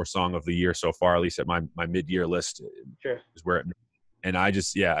number 4 song of the year so far, at least at my mid-year list. Sure. Is where it. And I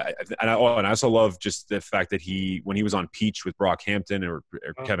just and I also love just the fact that when he was on Peach with Brockhampton or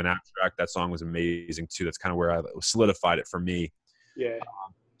Kevin Abstract, that song was amazing too. That's kind of where I solidified it for me. Yeah.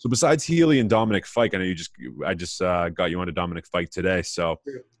 So besides Healy and Dominic Fike, I know I just got you onto Dominic Fike today. So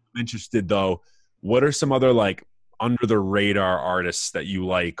I'm interested though, what are some other like under the radar artists that you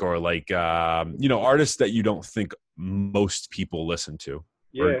like, or like artists that you don't think most people listen to?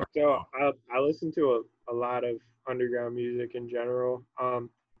 Yeah, so I listen to a lot of underground music in general. I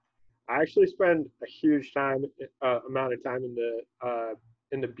actually spend a huge amount of time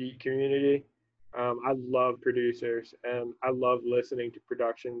in the beat community. I love producers and I love listening to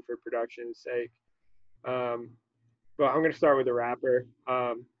production for production's sake. But I'm going to start with a rapper.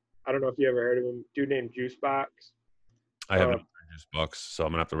 I don't know if you ever heard of him, dude named Juicebox. I haven't heard Juicebox, so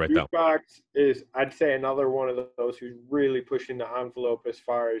I'm going to have to write that one. Juicebox is, I'd say, another one of those who's really pushing the envelope as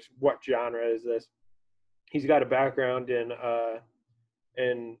far as what genre is this. he's got a background in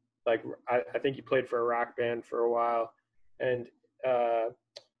like I think he played for a rock band for a while, and uh,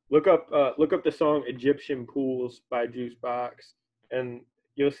 look up the song Egyptian Pools by Juicebox, and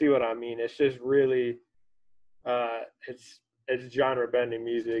you'll see what I mean. It's just really uh, it's it's genre bending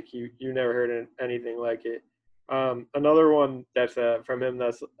music. You never heard anything like it. Another one that's from him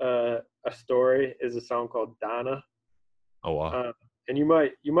that's a story is a song called Donna. Oh wow. And you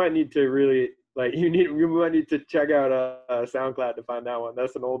might need to really like you might need to check out SoundCloud to find that one.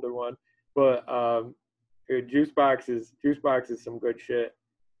 That's an older one, but Juicebox is some good shit.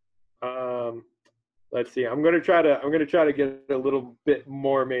 Um, let's see. I'm gonna try to get a little bit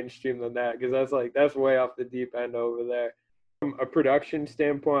more mainstream than that because that's way off the deep end over there. From a production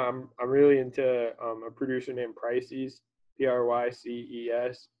standpoint, I'm really into a producer named Prices, Pryces.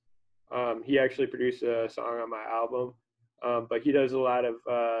 He actually produced a song on my album, but he does a lot of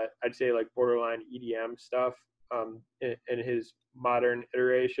I'd say like borderline EDM stuff in his modern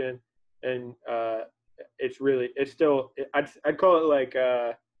iteration, and I'd call it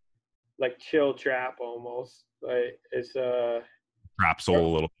like chill trap almost. Like it's Trap soul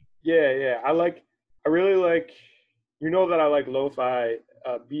a little. yeah. I really like that I like lo-fi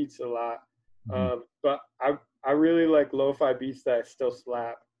beats a lot. But I really like lo-fi beats that still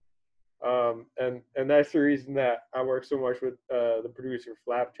slap. And that's the reason that I work so much with the producer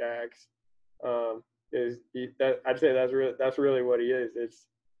Flapjacks. That I'd say that's really what he is. It's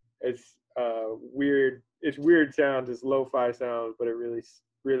weird. It's weird sounds. It's lo-fi sounds, but it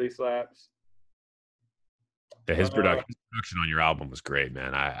really slaps. Yeah, his production on your album was great,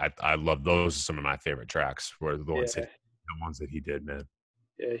 man. I love those. Are some of my favorite tracks were Yeah, the ones that he did, man.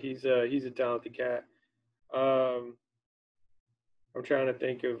 yeah. He's a talented cat. Um, I'm trying to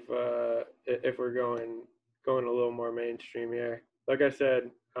think of if we're going a little more mainstream here. Like I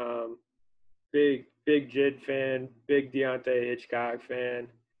said, big Jid fan, big Deontay Hitchcock fan.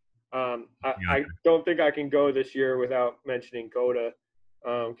 Yeah. I don't think I can go this year without mentioning Coda,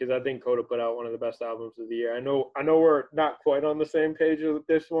 because I think Coda put out one of the best albums of the year. I know we're not quite on the same page with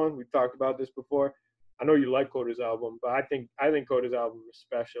this one. We've talked about this before. I know you like Coda's album, but I think Coda's album is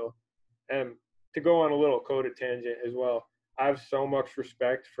special. And to go on a little Coda tangent as well, I have so much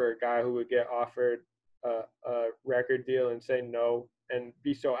respect for a guy who would get offered a record deal and say no and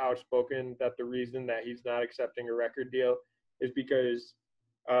be so outspoken that the reason that he's not accepting a record deal is because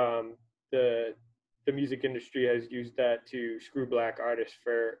um, the the music industry has used that to screw black artists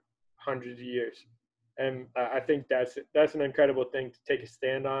for hundreds of years, and I think that's an incredible thing to take a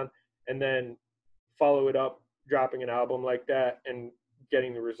stand on, and then follow it up, dropping an album like that, and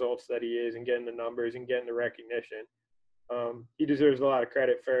getting the results that he is, and getting the numbers, and getting the recognition. He deserves a lot of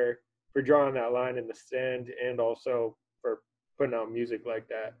credit for drawing that line in the sand, and also for putting out music like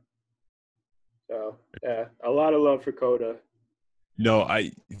that. So yeah, a lot of love for Coda. No,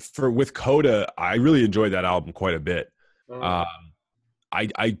 with Coda, I really enjoyed that album quite a bit. Um, Um,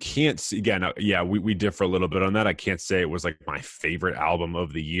 I can't see again. Yeah, we differ a little bit on that. I can't say it was like my favorite album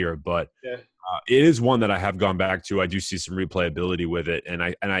of the year, but yeah, it is one that I have gone back to. I do see some replayability with it, and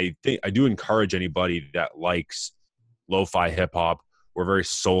I think I do encourage anybody that likes lo-fi hip hop or very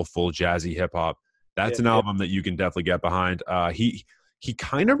soulful jazzy hip hop. That's an yeah, album that you can definitely get behind. He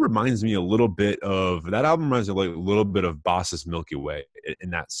kind of reminds me a little bit of that album reminds me like a little bit of Boss's Milky Way in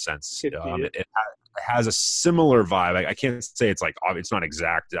that sense. could see it. It has a similar vibe. I can't say it's like it's not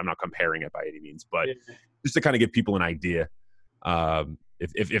exact. I'm not comparing it by any means, but Yeah, just to kind of give people an idea.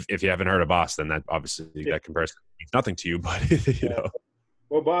 If you haven't heard of Boss, then that obviously yeah, that comparison means nothing to you. But you yeah. know,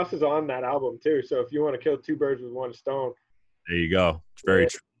 Well, Boss is on that album too, so if you want to kill two birds with one stone, there you go. It's very yeah,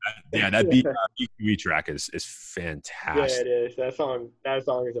 true. Yeah, that BQE track is yeah, fantastic. it is. That song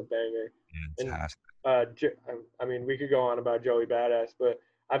is a banger. And Fantastic. I mean, we could go on about Joey Badass, but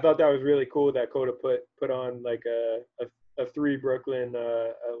I thought that was really cool that Coda put on like a three Brooklyn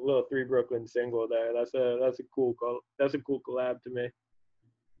a little three Brooklyn single there. That's a cool collab to me.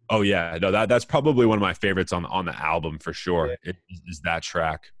 Oh yeah, no, that's probably one of my favorites on the album for Yeah, sure. It is that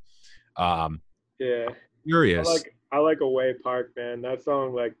track. Um, yeah. Curious. I like Away Park, man. That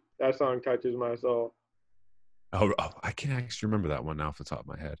song touches my soul. I can't actually remember that one now off the top of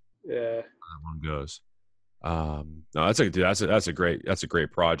my head. Yeah, That one goes. No, that's a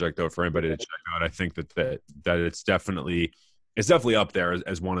great project though for anybody to check out. I think that it's definitely up there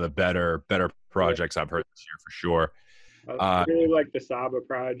as one of the better yeah. projects I've heard this year for sure. I really like the Saba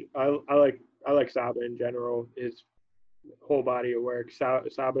project. I like Saba in general. His whole body of work.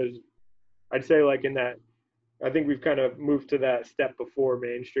 Saba's, I'd say, like in that. I think we've kind of moved to that step before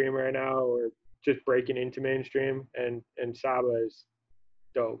mainstream right now, or just breaking into mainstream. And Saba is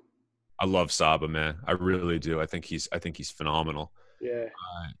dope. I love Saba, man. I really do. I think he's phenomenal. Yeah,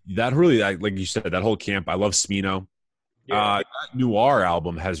 That really, like you said, that whole camp. I love Smino. yeah. That Noir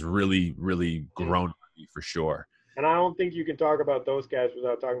album has really, really Mm. grown on me for sure. And I don't think you can talk about those guys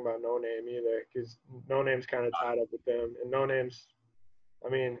without talking about No Name either, because No Name's kind of tied up with them. And No Name's, I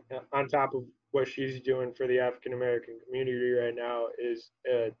mean, on top of what she's doing for the African American community right now, is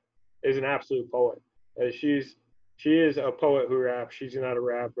an absolute poet. She is a poet who raps. She's not a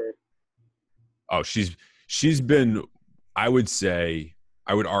rapper. Oh, she's been, I would say,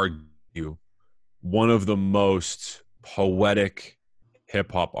 I would argue, one of the most poetic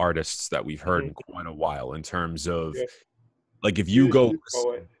hip hop artists that we've heard in quite a while. In terms of Yeah, like, if she's you a go, true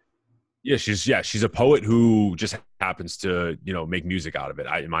poet. she's a poet who just happens to make music out of it.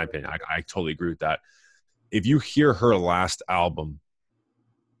 In my opinion, I totally agree with that. If you hear her last album,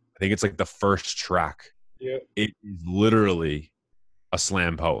 I think it's like the first track. Yeah, It is literally a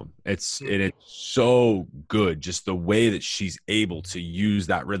slam poem. mm, It's so good, just the way that she's able to use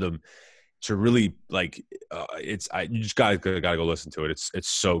that rhythm to really like. You just gotta go listen to it. It's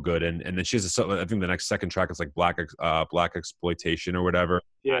so good. And then she has I think the next second track is like Black Exploitation or whatever.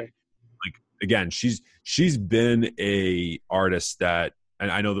 yeah, Like, again, she's been a artist that,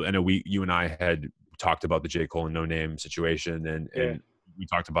 and I know you and I had talked about the J. Cole and No Name situation, and yeah. we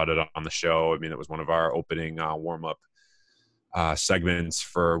talked about it on the show. I mean, it was one of our opening warm up segments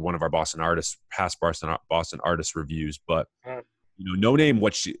for one of our past Boston artist reviews. But Uh, No Name,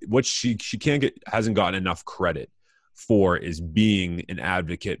 what she can't get, hasn't gotten enough credit for, is being an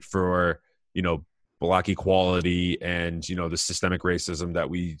advocate for Black equality and the systemic racism that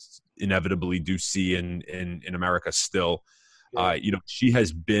we inevitably do see in America still. yeah. She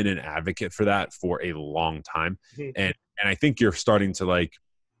has been an advocate for that for a long time, Mhm. and I think you're starting to like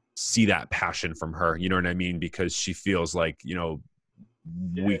see that passion from her. You know what I mean? Because she feels like we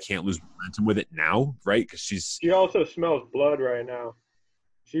Yeah. can't lose momentum with it now, right? Because she's She also smells blood right now.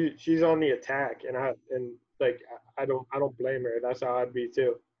 She's on the attack, and like I don't blame her. That's how I'd be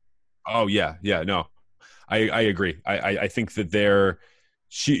too. oh yeah, no, I agree. I think that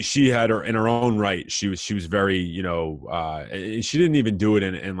she had her in her own right. She was very and she didn't even do it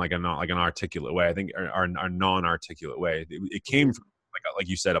in like an articulate way. I think our non-articulate way. It came from like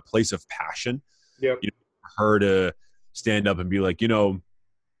you said, a place of passion. Yep. For her to stand up and be like, and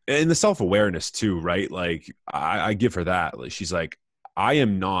the self-awareness too, right? Like I give her that. Like, she's like, I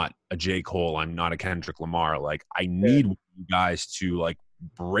am not a J. Cole. I'm not a Kendrick Lamar. Like, I need you guys to like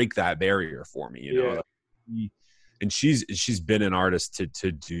break that barrier for me, Yeah. Like, and she's been an artist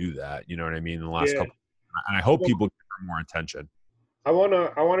to do that. You know what I mean? In the last Yeah. couple, and I hope people give her more attention. I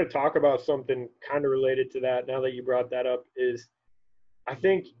wanna talk about something kind of related to that. Now that you brought that up, is I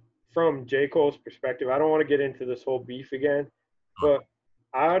think from J. Cole's perspective, I don't want to get into this whole beef again, but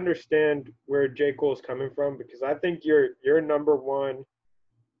I understand where J. Cole's coming from, because I think your number one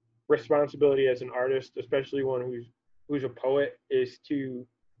responsibility as an artist, especially one who's a poet, is to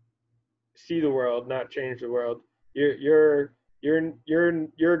see the world, not change the world. Your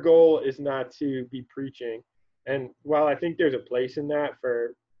goal is not to be preaching. And while I think there's a place in that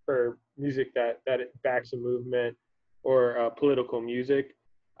for music that it backs a movement, or political music,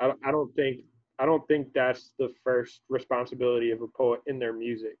 I don't think that's the first responsibility of a poet in their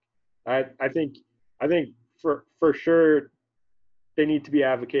music. I think for sure they need to be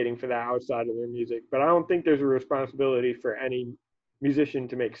advocating for that outside of their music, but I don't think there's a responsibility for any musician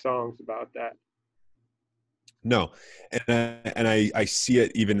to make songs about that. No, and I see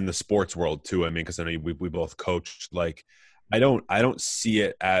it even in the sports world too. I mean, because I know we both coached. Like, I don't see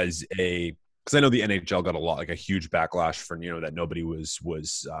it as a, because I know the NHL got a huge backlash for that nobody was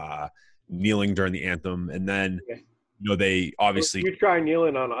kneeling during the anthem, and then Yeah. they obviously, You try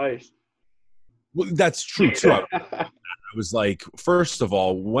kneeling on ice. well, that's true too. I was like, first of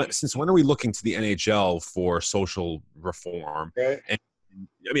all, since when are we looking to the NHL for social reform? Right? And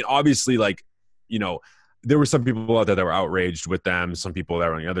I mean, obviously, like, there were some people out there that were outraged with them. Some people that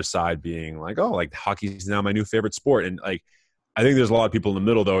were on the other side being like, oh, like, hockey's now my new favorite sport. And like, I think there's a lot of people in the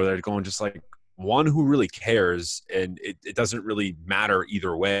middle though that are going just like, one, who really cares, and it doesn't really matter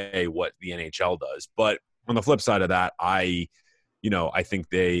either way what the NHL does. But on the flip side of that, I think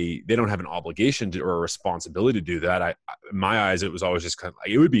they don't have an obligation or a responsibility to do that. In my eyes, it was always just kind of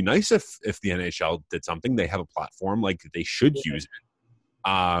like, it would be nice if the NHL did something. They have a platform, like, they should use it.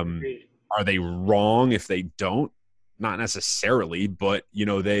 Are they wrong if they don't? Not necessarily, but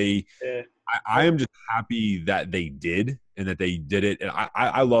they. Yeah. I am just happy that they did, and that they did it. And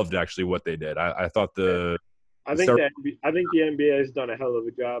I loved actually what they did. I thought I think the NBA has done a hell of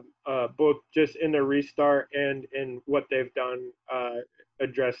a job, both just in their restart and in what they've done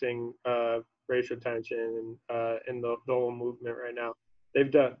addressing racial tension and the whole movement right now.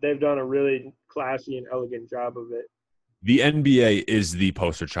 They've done a really classy and elegant job of it. The NBA is the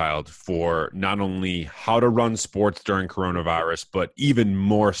poster child for not only how to run sports during coronavirus, but even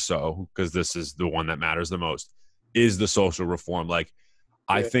more so, because this is the one that matters the most, is the social reform. Like,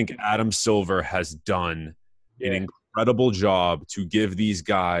 I think Adam Silver has done an incredible job to give these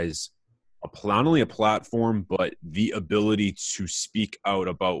guys not only a platform, but the ability to speak out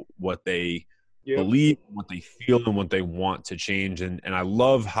about what they believe, what they feel, and what they want to change. And I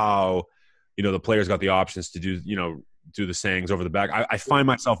love how, the players got the options to do, do the sayings over the back. I find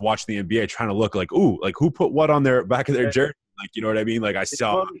myself watching the NBA trying to look like, ooh, like who put what on their back of their jersey? Like, you know what I mean? Like, I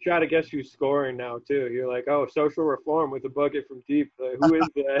saw. You try to guess who's scoring now too. You're like, oh, social reform with a bucket from deep. Like, who is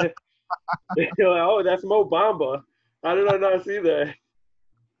that? You're like, oh, that's Mo Bamba. How did I not see that?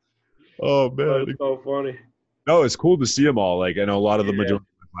 Oh man, it's so funny. No, it's cool to see them all. Like, I know a lot of the majority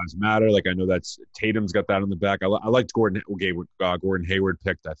of lives matter. Like, I know that's Tatum's got that on the back. I liked Gordon Hayward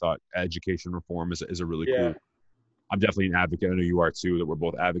picked. I thought education reform is a really cool. I'm definitely an advocate. I know you are too. That we're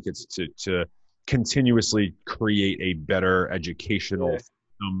both advocates to continuously create a better educational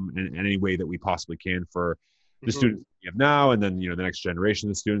system in any way that we possibly can for the students we have now, and then the next generation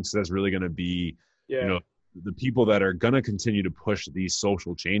of students. That's really going to be the people that are going to continue to push these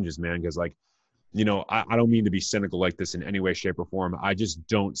social changes, man. Because I don't mean to be cynical like this in any way, shape, or form. I just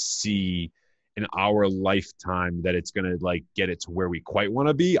don't see in our lifetime that it's going to get it to where we quite want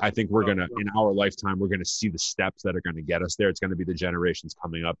to be. I think in our lifetime, we're going to see the steps that are going to get us there. It's going to be the generations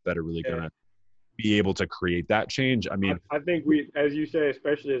coming up that are really going to be able to create that change. I mean, I think we, as you say,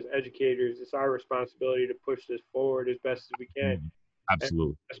 especially as educators, it's our responsibility to push this forward as best as we can. Absolutely.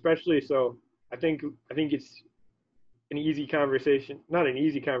 And especially so, I think it's an easy conversation, not an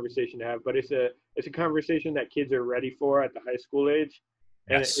easy conversation to have, but it's a conversation that kids are ready for at the high school age.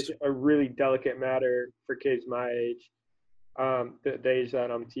 And it's a really delicate matter for kids my age, the age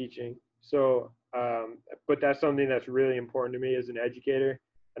that I'm teaching. So, but that's something that's really important to me as an educator.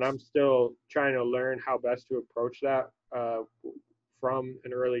 And I'm still trying to learn how best to approach that from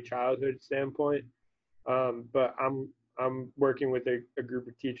an early childhood standpoint. But I'm working with a group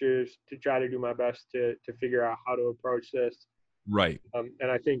of teachers to try to do my best to figure out how to approach this. Right.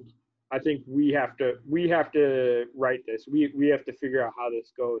 And I think we have to write this. We have to figure out how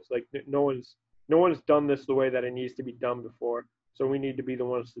this goes. Like no one's done this the way that it needs to be done before. So we need to be the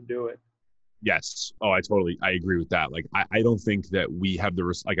ones to do it. Yes. Oh, I agree with that. Like, I don't think that we have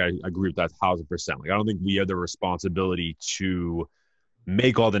I agree with that 1,000%. Like, I don't think we have the responsibility to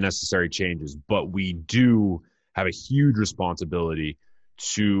make all the necessary changes, but we do have a huge responsibility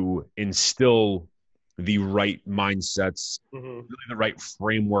to instill the right mindsets, really the right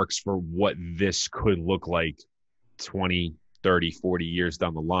frameworks for what this could look like 20, 30, 40 years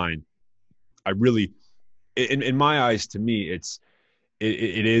down the line. I really, in my eyes, to me, it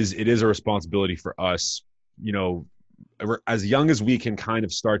is a responsibility for us, as young as we can kind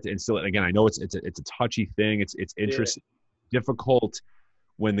of start to instill it. Again, I know it's a touchy thing. It's interesting, difficult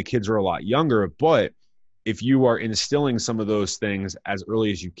when the kids are a lot younger, but if you are instilling some of those things as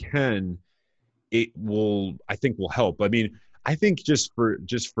early as you can, I think will help. I mean, I think just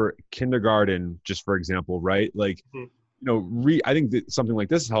for kindergarten, just for example, right? Like, I think that something like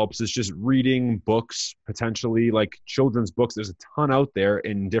this helps is just reading books, potentially like children's books. There's a ton out there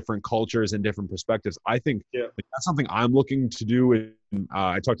in different cultures and different perspectives. I think that's something I'm looking to do. And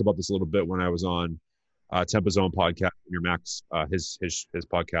I talked about this a little bit when I was on Tempa's own podcast, your Max, his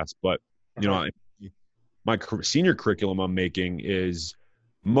podcast. But my senior curriculum I'm making is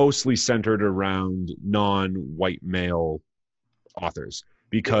mostly centered around non-white male authors,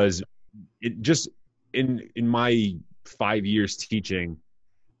 because it just in my 5 years teaching,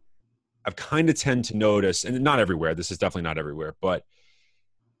 I've kind of tend to notice, and not everywhere, this is definitely not everywhere, but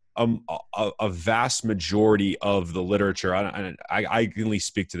a vast majority of the literature, I can only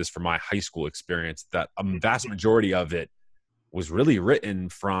speak to this from my high school experience, that a vast majority of it was really written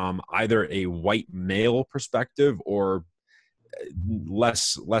from either a white male perspective or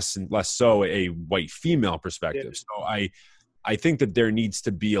less so a white female perspective. So I think that there needs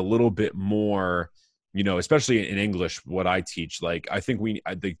to be a little bit more, especially in English, what I teach. Like, I think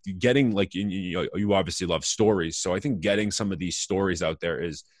getting, like, you obviously love stories. So I think getting some of these stories out there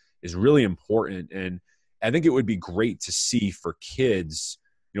is really important. And I think it would be great to see for kids,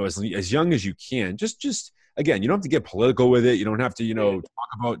 as young as you can, just again, you don't have to get political with it. You don't have to, talk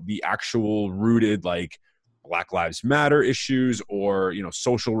about the actual rooted, like, Black Lives Matter issues or,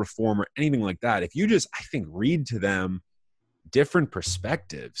 social reform or anything like that. If you just, I think, read to them different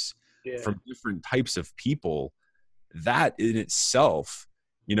perspectives from different types of people, that in itself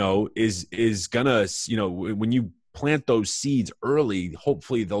is gonna, when you plant those seeds early,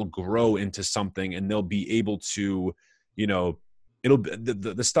 hopefully they'll grow into something and they'll be able to, you know, it'll be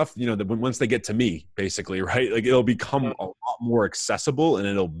the stuff, once they get to me, basically, right? Like it'll become a lot more accessible and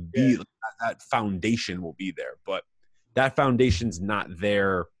it'll be that foundation will be there. But that foundation's not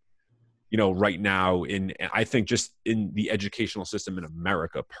there, right now I think just in the educational system in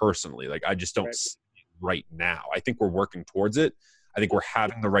America personally. Like I just don't see it right now. I think we're working towards it. I think we're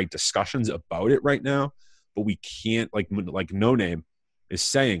having the right discussions about it right now, but we can't, like No Name is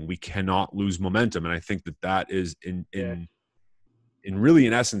saying, we cannot lose momentum. And I think that is in really,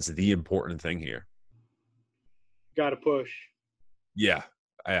 in essence, the important thing here. Got to push. Yeah.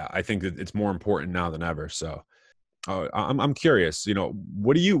 I think that it's more important now than ever. So I'm curious,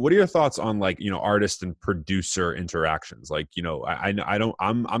 what are your thoughts on, like, artist and producer interactions? Like,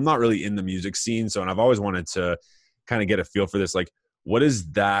 I'm not really in the music scene. So, and I've always wanted to kind of get a feel for this. Like, what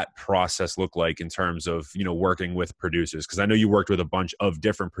does that process look like in terms of, working with producers? Cause I know you worked with a bunch of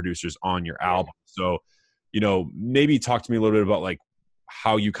different producers on your album. So, maybe talk to me a little bit about, like,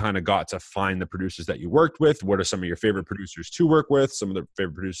 how you kind of got to find the producers that you worked with. What are some of your favorite producers to work with? Some of the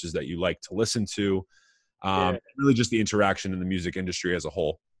favorite producers that you like to listen to? Really just the interaction in the music industry as a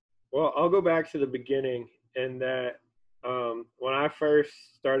whole. Well, I'll go back to the beginning, and that when I first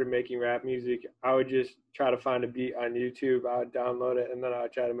started making rap music, I would just try to find a beat on YouTube. I would download it, and then I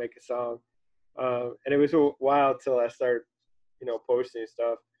would try to make a song. And it was a while till I started, posting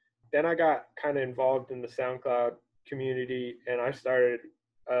stuff. Then I got kind of involved in the SoundCloud community, and I started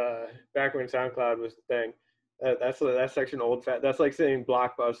back when SoundCloud was the thing. That's like an old fat. That's like saying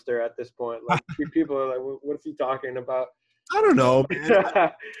Blockbuster at this point. Like people are like, "What's he talking about?" I don't know,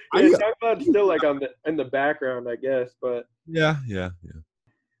 man. SoundCloud's still like in the background, I guess. But yeah.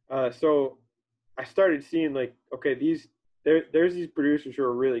 So I started seeing, like, okay, there's these producers who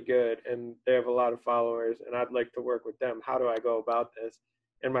are really good and they have a lot of followers, and I'd like to work with them. How do I go about this?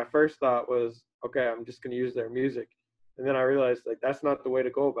 And my first thought was, okay, I'm just going to use their music. And then I realized, like, that's not the way to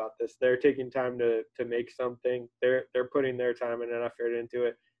go about this. They're taking time to make something. They're putting their time and effort into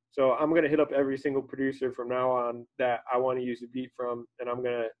it. So I'm going to hit up every single producer from now on that I want to use a beat from, and I'm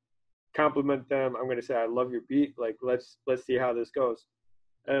going to compliment them. I'm going to say, I love your beat. Like, let's see how this goes.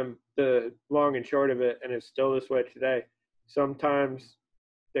 The long and short of it, and it's still this way today, sometimes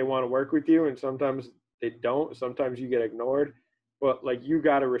they want to work with you and sometimes they don't. Sometimes you get ignored. But, like, you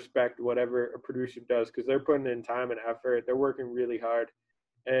got to respect whatever a producer does, because they're putting in time and effort. They're working really hard.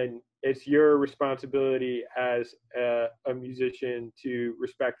 And it's your responsibility as a musician to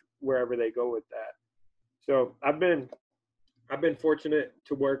respect wherever they go with that. So I've been fortunate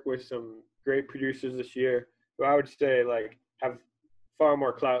to work with some great producers this year who I would say, like, have far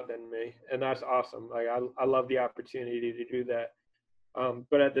more clout than me. And that's awesome. Like, I love the opportunity to do that.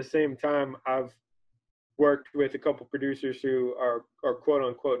 But at the same time, I've worked with a couple producers who are quote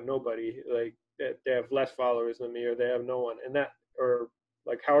unquote nobody. Like, they have less followers than me, or they have no one, and that, or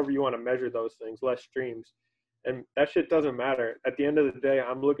like however you want to measure those things, less streams, and that shit doesn't matter. At the end of the day,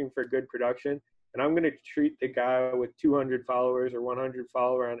 I'm looking for good production, and I'm going to treat the guy with 200 followers or 100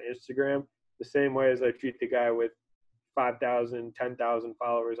 follower on Instagram the same way as I treat the guy with 5,000, 10,000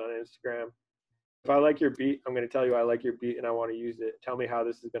 followers on Instagram. If I like your beat, I'm going to tell you I like your beat and I want to use it. Tell me how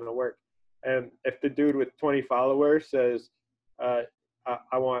this is going to work. And if the dude with 20 followers says, I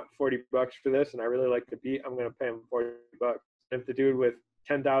want $40 for this and I really like the beat, I'm going to pay him $40. If the dude with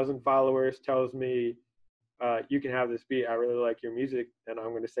 10,000 followers tells me, you can have this beat, I really like your music, then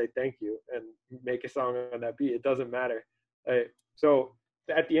I'm going to say thank you and make a song on that beat. It doesn't matter. So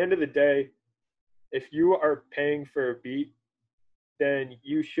at the end of the day, if you are paying for a beat, then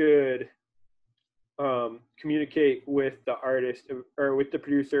you should communicate with the artist or with the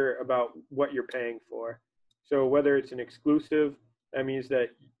producer about what you're paying for. So whether it's an exclusive, that means that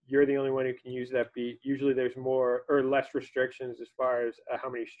you're the only one who can use that beat. Usually there's more or less restrictions as far as how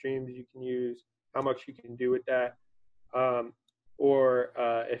many streams you can use, how much you can do with that. Or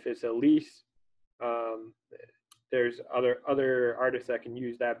if it's a lease, there's other artists that can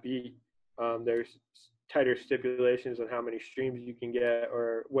use that beat. There's tighter stipulations on how many streams you can get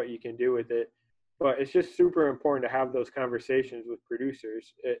or what you can do with it. But it's just super important to have those conversations with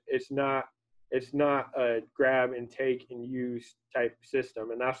producers. It's not a grab and take and use type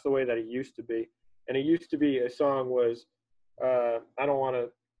system, and that's the way that it used to be. And it used to be a song was, I don't want to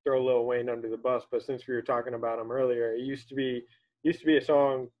throw Lil Wayne under the bus, but since we were talking about him earlier, it used to be a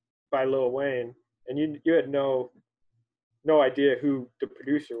song by Lil Wayne, and you had no idea who the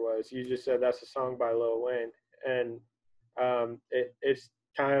producer was. You just said that's a song by Lil Wayne, and it's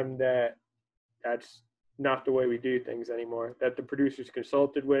time that's not the way we do things anymore. That the producers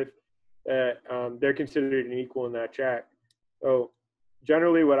consulted with, that they're considered an equal in that track. So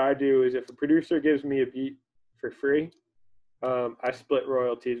generally what I do is if a producer gives me a beat for free, I split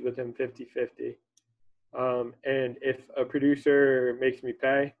royalties with him 50-50. And if a producer makes me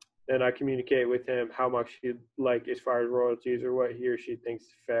pay, then I communicate with him how much he'd like as far as royalties or what he or she thinks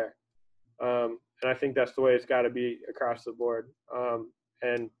is fair. And I think that's the way it's got to be across the board.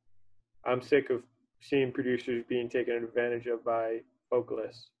 And I'm sick of seeing producers being taken advantage of by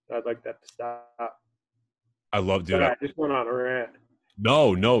vocalists. I'd like that to stop. I love, dude. But I just went on a rant.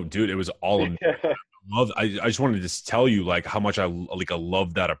 No, dude. It was all I just wanted to tell you like how much I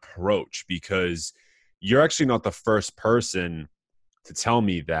love that approach, because you're actually not the first person to tell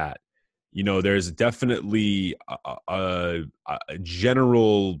me that. You know, there's definitely a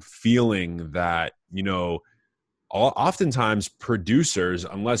general feeling that, you know, oftentimes producers,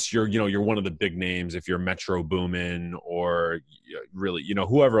 unless you're one of the big names, if you're Metro Boomin or really, you know,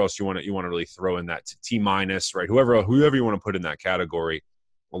 whoever else you want to really throw in that T minus, right? Whoever you want to put in that category,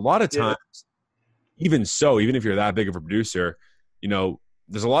 a lot of times, even if you're that big of a producer, you know,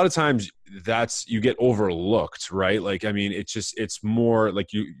 there's a lot of times you get overlooked, right? Like, I mean, it's more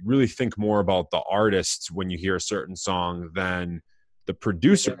like you really think more about the artist when you hear a certain song than the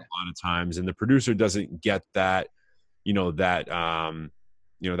producer a lot of times. And the producer doesn't get that, that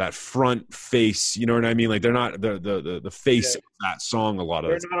front face, you know what I mean? Like they're not the face of that song a lot of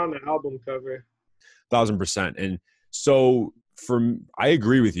They're not on the album cover. 1,000%. And so I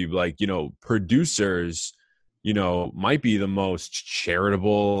agree with you. Like, you know, producers, you know, might be the most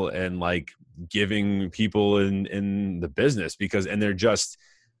charitable and like giving people in the business, because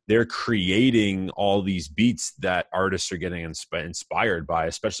they're creating all these beats that artists are getting inspired by,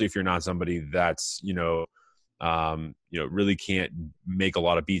 especially if you're not somebody that's, really can't make a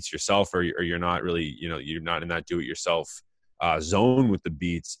lot of beats yourself, or you're not really, you're not in that do-it-yourself zone with the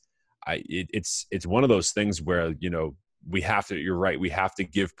beats. It's one of those things where, you're right. We have to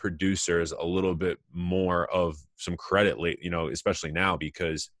give producers a little bit more of some credit, especially now,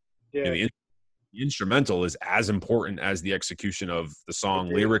 because the instrumental is as important as the execution of the song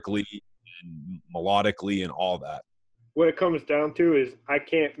lyrically and melodically and all that. What it comes down to is I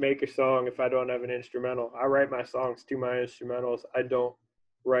can't make a song if I don't have an instrumental. I write my songs to my instrumentals. I don't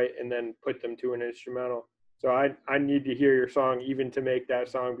write and then put them to an instrumental. So I need to hear your song even to make that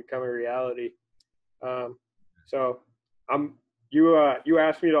song become a reality. You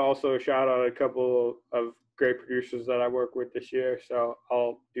asked me to also shout out a couple of great producers that I work with this year, so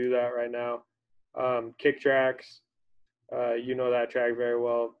I'll do that right now. Kick Tracks, you know that track very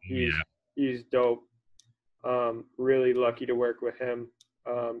well. He's dope. Really lucky to work with him.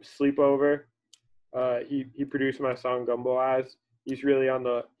 Sleepover, he produced my song Gumbo Eyes. He's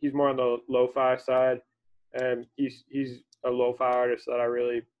more on the lo-fi side, and he's a lo-fi artist that I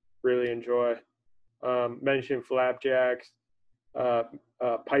really, really enjoy. Mentioned Flapjacks,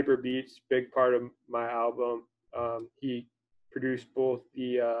 Piper Beats, big part of my album. He produced both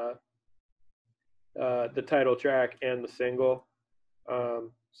the title track and the single,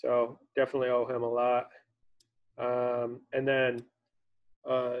 so definitely owe him a lot. And then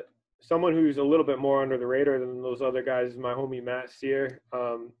someone who's a little bit more under the radar than those other guys is my homie Matt Sear.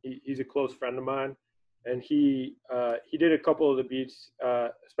 He's a close friend of mine, and he did a couple of the beats,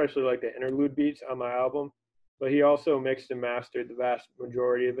 especially like the interlude beats on my album. But he also mixed and mastered the vast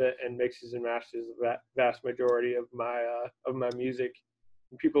majority of it, and mixes and masters the vast majority of my music.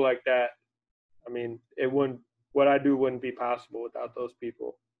 And people like that, I mean, what I do wouldn't be possible without those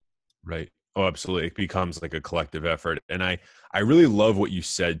people. Right. Oh, absolutely. It becomes like a collective effort. And I really love what you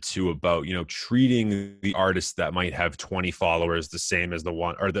said too about, treating the artist that might have 20 followers the same as the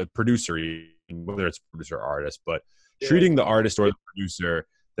one, or the producer, whether it's producer or artist, but treating the artist or the producer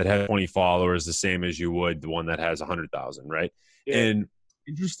that has 20 followers the same as you would the one that has 100,000. Right. Yeah. And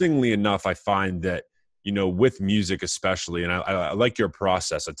interestingly enough, I find that, with music especially, and I like your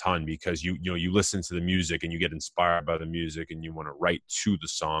process a ton, because you listen to the music and you get inspired by the music and you want to write to the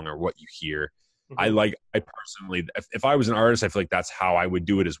song or what you hear. Mm-hmm. I personally, if I was an artist, I feel like that's how I would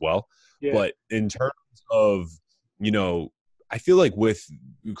do it as well. Yeah. But in terms of, I feel like with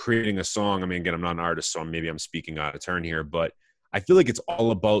creating a song, I mean, again, I'm not an artist, so maybe I'm speaking out of turn here, but I feel like it's all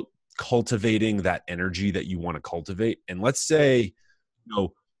about cultivating that energy that you want to cultivate. And let's say,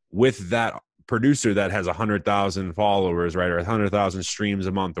 with that producer that has 100,000 followers, right, or 100,000 streams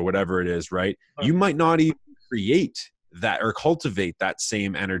a month or whatever it is, right, you might not even create that or cultivate that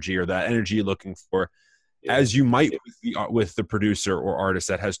same energy or that energy you're looking for as you might with the producer or artist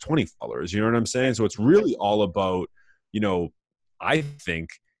that has 20 followers. You know what I'm saying? So it's really all about, I think,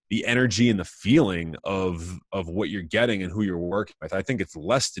 the energy and the feeling of what you're getting and who you're working with. I think it's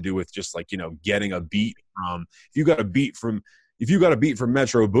less to do with just like, you know, getting a beat from, if you got a beat from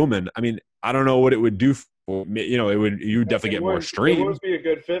Metro Boomin, I mean, I don't know what it would do for me. You know, you definitely get more It streams. would be a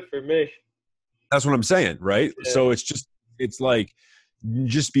good fit for me. That's what I'm saying, right? Yeah. So it's like,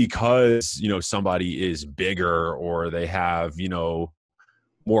 just because, you know, somebody is bigger or they have, you know,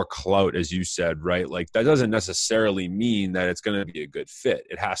 more clout, as you said, right? Like that doesn't necessarily mean that it's going to be a good fit.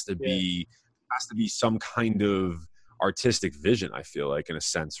 It has to be some kind of artistic vision, I feel like, in a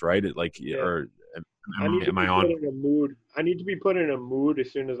sense, right? It like, or am I on? In a mood. I need to be put in a mood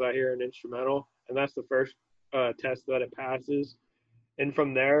as soon as I hear an instrumental, and that's the first test that it passes. And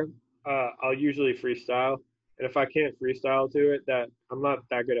from there, I'll usually freestyle. And if I can't freestyle to it, that I'm not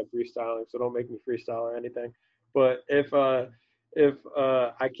that good at freestyling, so don't make me freestyle or anything. But if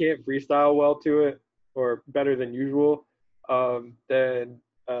I can't freestyle well to it or better than usual, then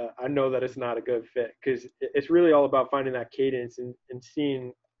I know that it's not a good fit, because it's really all about finding that cadence and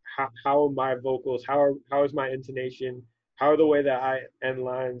seeing how my vocals, how is my intonation, how are the way that I end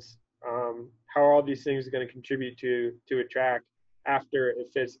lines, how are all these things going to contribute to a track after it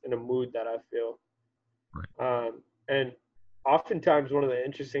fits in a mood that I feel. Right. And oftentimes one of the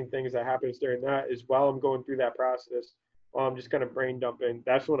interesting things that happens during that is while I'm going through that process, while I'm just kind of brain dumping,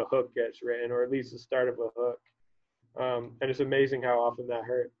 that's when a hook gets written, or at least the start of a hook. And it's amazing how often that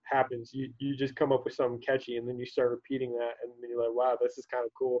happens. You just come up with something catchy, and then you start repeating that, and then you're like, wow, this is kind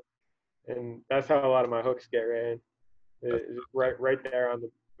of cool. And that's how a lot of my hooks get written, right there on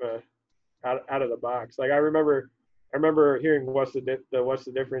the out of the box. Like I remember hearing what's the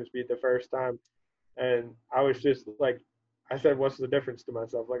difference beat the first time, and I was just like, I said, what's the difference to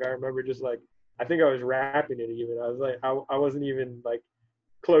myself? Like I remember just like, I think I was rapping it even. I was like, I wasn't even like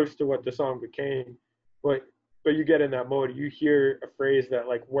close to what the song became, but you get in that mode, you hear a phrase that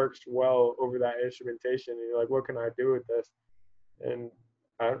like works well over that instrumentation, and you're like, what can I do with this? And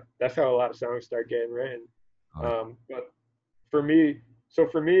that's how a lot of songs start getting written. But for me,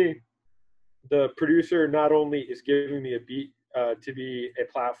 the producer not only is giving me a beat to be a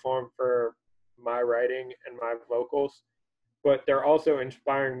platform for my writing and my vocals, but they're also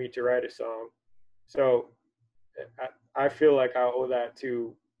inspiring me to write a song. So I feel like I owe that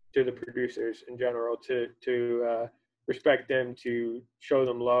to the producers in general, to respect them, to show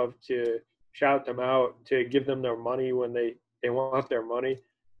them love, to shout them out, to give them their money when they want their money.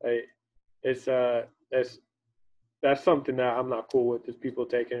 It's that's something that I'm not cool with, is people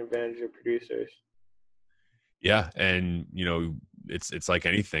taking advantage of producers. Yeah, and you know, it's like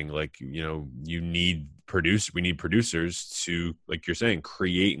anything. Like, you know, we need producers to, like you're saying,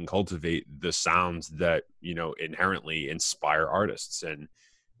 create and cultivate the sounds that, you know, inherently inspire artists. And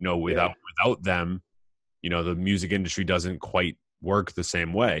you know, without them, you know, the music industry doesn't quite work the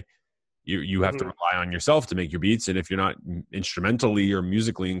same way. You have to rely on yourself to make your beats, and if you're not instrumentally or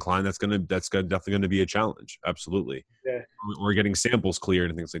musically inclined, that's definitely gonna be a challenge. Absolutely. Yeah. Or getting samples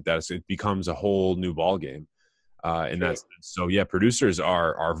cleared and things like that. So it becomes a whole new ball game. And that's, so yeah, producers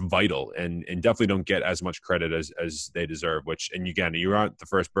are vital, and definitely don't get as much credit as they deserve, which, and again, you aren't the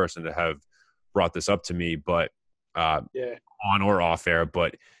first person to have brought this up to me, but on or off air,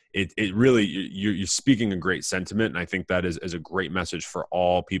 but it really, you're speaking a great sentiment. And I think that is a great message for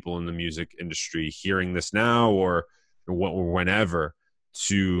all people in the music industry hearing this now or whenever,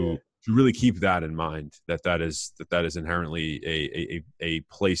 to really keep that in mind, that is inherently a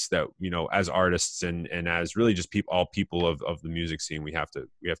place that, you know, as artists and as really just all people of the music scene, we have to,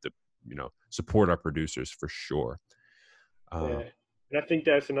 you know, support our producers for sure. And I think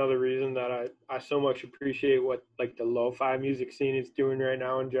that's another reason that I so much appreciate what like the lo-fi music scene is doing right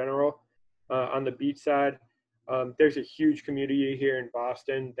now in general. On the beat side, there's a huge community here in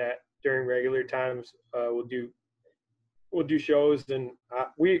Boston that during regular times will do shows, and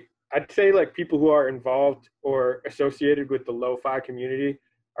I'd say like people who are involved or associated with the lo-fi community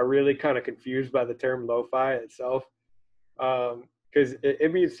are really kind of confused by the term lo-fi itself, because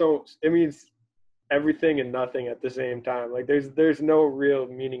it means everything and nothing at the same time. Like there's no real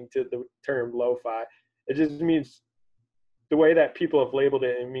meaning to the term lo-fi. It just means, the way that people have labeled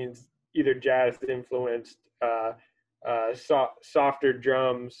it, it means either jazz influenced, softer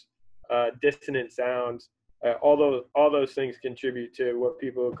drums, dissonant sounds. All those things contribute to what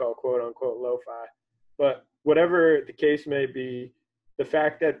people would call quote unquote lo-fi. But whatever the case may be, the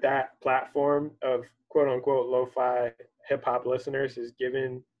fact that that platform of quote unquote lo-fi hip hop listeners is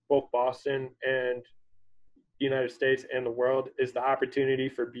given both Boston and the United States and the world is the opportunity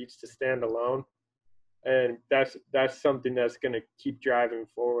for beats to stand alone. And that's something that's going to keep driving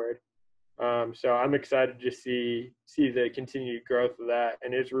forward. So I'm excited to see the continued growth of that,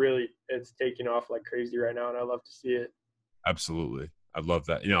 and it's taking off like crazy right now, and I love to see it. Absolutely. I love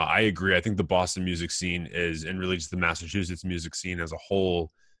that. I agree. I think the Boston music scene is, and really just the Massachusetts music scene as a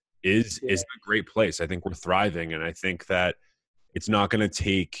whole Yeah, is a great place. I think we're thriving, and I think that it's not going to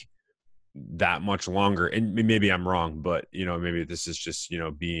take that much longer. And maybe I'm wrong, but maybe this is just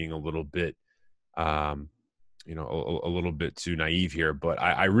being a little bit um a little bit too naive here, but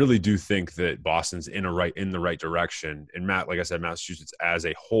I really do think that Boston's in the right direction. And Matt, like I said, Massachusetts as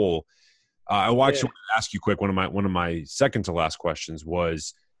a whole. I yeah. actually want to ask you quick. One of my second to last questions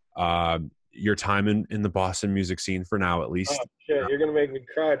was your time in the Boston music scene for now, at Oh least. shit, you're gonna make me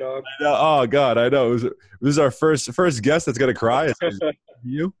cry, dog. Oh God, I know. This is our first guest that's gonna cry. Is it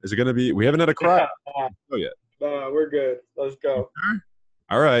you? Is it gonna be? We haven't had a cry show yet. We're good. Let's go.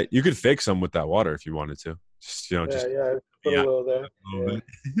 All right, you could fake some with that water if you wanted to. Just Yeah, just yeah. Put a yeah, little there. a little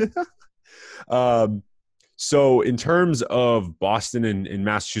Yeah. bit. So in terms of Boston and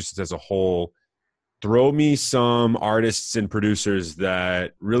Massachusetts as a whole, throw me some artists and producers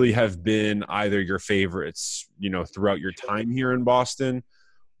that really have been either your favorites, throughout your time here in Boston,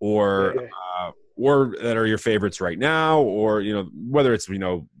 or Yeah. or that are your favorites right now, or whether it's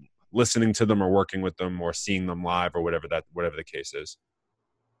listening to them or working with them or seeing them live or whatever the case is.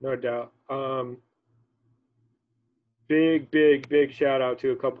 No doubt. Big shout out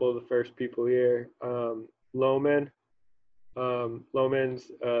to a couple of the first people here. Loman. Loman's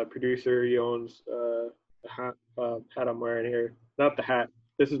producer. He owns the hat I'm wearing here. Not the hat.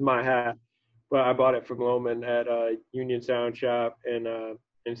 This is my hat, but I bought it from Loman at Union Sound Shop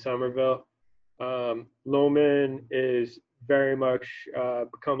in Somerville. Loman is very much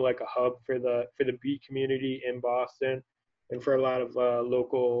become like a hub for the beat community in Boston, and for a lot of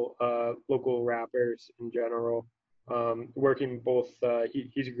local rappers in general. Working both,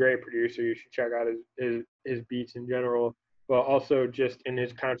 he's a great producer. You should check out his beats in general, but also just in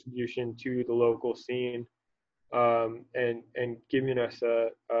his contribution to the local scene, and giving us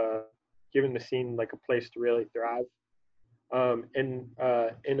giving the scene like a place to really thrive. And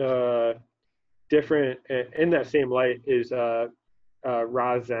in a different in that same light is Razen,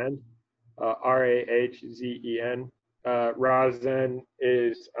 Rahzen. Razen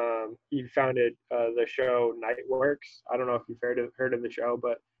is he founded the show Nightworks. I don't know if you've heard of the show,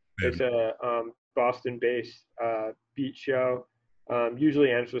 but it's a Boston-based beat show.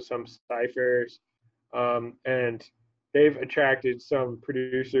 Usually ends with some ciphers, and they've attracted some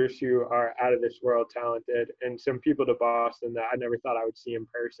producers who are out of this world talented, and some people to Boston that I never thought I would see in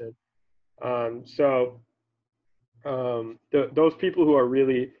person. Those people who are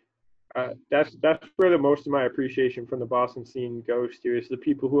really that's where the most of my appreciation from the Boston scene goes to, is the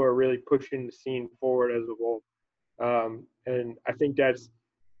people who are really pushing the scene forward as a whole. And I think that's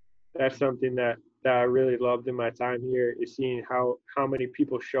something that I really loved in my time here, is seeing how many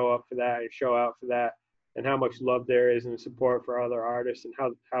people show up for that and show out for that, and how much love there is and support for other artists, and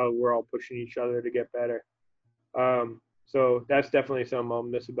how we're all pushing each other to get better. So that's definitely something I'll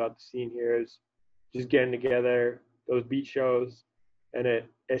miss about the scene here, is just getting together, those beat shows, and it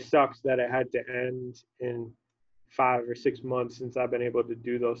sucks that it had to end in 5 or 6 months since I've been able to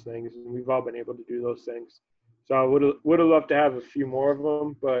do those things, and we've all been able to do those things. So I would have loved to have a few more of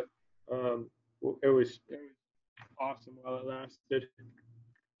them, but it was awesome while it lasted.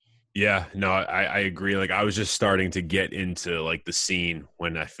 Yeah, no, I agree. Like, I was just starting to get into like the scene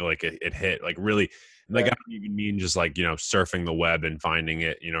when I feel like it hit like really, like, I Yeah, don't even mean just like, surfing the web and finding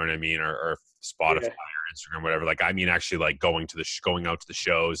it, you know what I mean? Or Spotify yeah, or Instagram, whatever. Like, I mean, actually like going out to the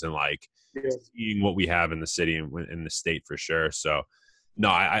shows and like yeah, seeing what we have in the city and in the state for sure. So no,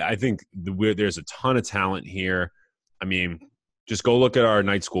 I think there's a ton of talent here. I mean, just go look at our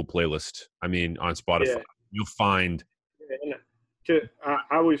night school playlist. I mean, on Spotify, yeah. you'll find, And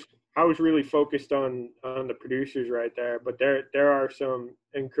I was really focused on the producers right there, but there are some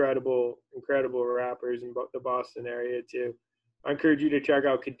incredible rappers in the Boston area too. I encourage you to check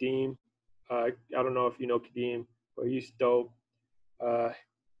out Kadeem. I don't know if you know Kadeem, but he's dope. Uh,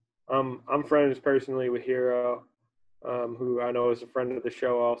 I'm friends personally with Hero, who I know is a friend of the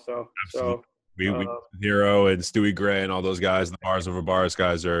show also. absolutely. So We uh, Hero and Stewie Gray and all those guys, the Bars Over Bars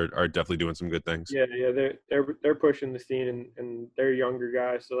guys are definitely doing some good things. yeah, they're pushing the scene, and they're younger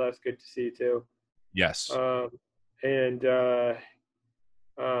guys, so that's good to see too. Yes. Um, and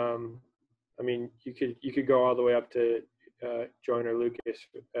um, I mean, you could go all the way up to Joyner Lucas,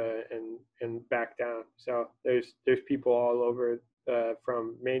 and back down. So there's people all over,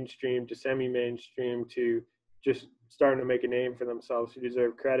 from mainstream to semi-mainstream to just starting to make a name for themselves, who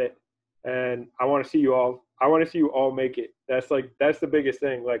deserve credit. And I want to see you all. I want to see you all make it. That's the biggest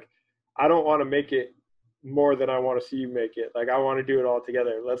thing. Like, I don't want to make it more than I want to see you make it. Like I want to do it all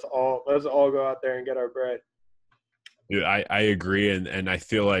together. Let's all go out there and get our bread. Dude, I agree, and I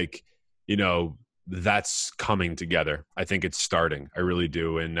feel like, that's coming together. I think it's starting. I really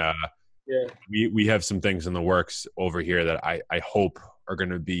do, and Yeah. we have some things in the works over here that I hope are going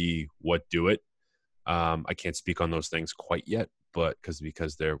to be what do it. I can't speak on those things quite yet, but because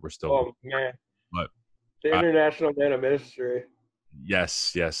we're still. Oh man, But the international man of mystery.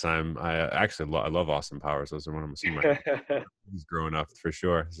 yes, I actually I love Austin Powers. Those are one of some of my movies growing up for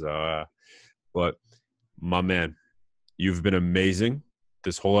sure. So, but my man, you've been amazing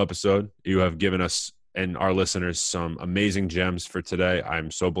this whole episode. You have given us and our listeners some amazing gems for today.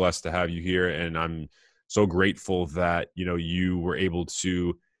 I'm so blessed to have you here, and I'm so grateful that you were able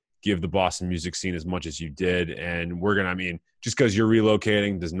to give the Boston music scene as much as you did. And just because you're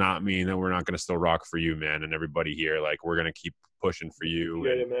relocating does not mean that we're not going to still rock for you, man, and everybody here. Like, we're going to keep pushing for you.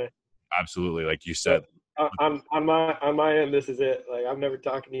 Yeah, man. Absolutely, like you said. On my end, this is it. Like I'm never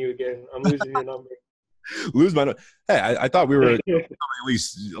talking to you again. I'm losing your number. Lose my. Hey, I thought we were at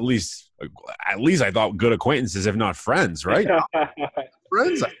least I thought good acquaintances, if not friends, right?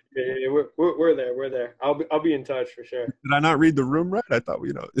 Friends. Yeah, we're there. We're there. I'll be in touch for sure. Did I not read the room right? I thought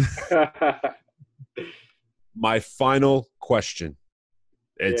My final question.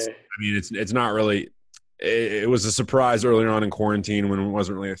 It's not really. It was a surprise earlier on in quarantine when it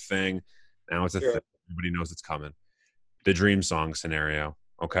wasn't really a thing. Now it's a thing. Everybody knows it's coming. The dream song scenario.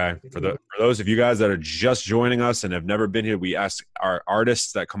 Okay. For those of you guys that are just joining us and have never been here, we ask our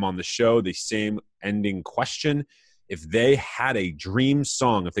artists that come on the show the same ending question. If they had a dream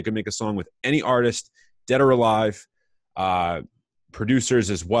song, if they could make a song with any artist, dead or alive, producers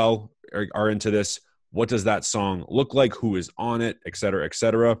as well are into this, what does that song look like? Who is on it, et cetera, et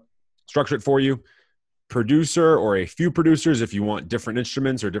cetera. Structure it for you. Producer or a few producers if you want different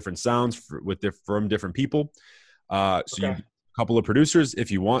instruments or different sounds from different people. You a couple of producers if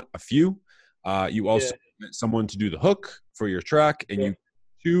you want a few. You also get someone to do the hook for your track, and you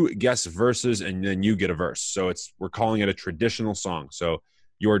 2 guest verses, and then you get a verse. So we're calling it a traditional song. So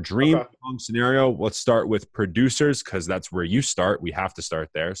your dream song scenario, let's start with producers because that's where you start. We have to start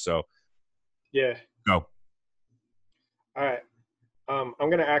there. So go. All right. I'm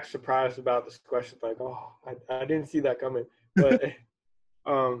gonna act surprised about this question. Like, I didn't see that coming, but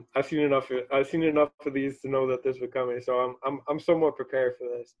I've seen enough of these to know that this was coming. So I'm somewhat prepared for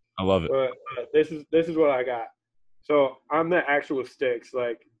this. I love it. But this is what I got. So I'm the actual sticks.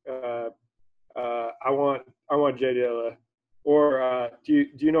 Like, I want Jay Dilla, or do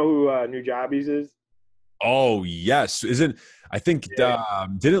you know who Nujabes is? Oh yes, didn't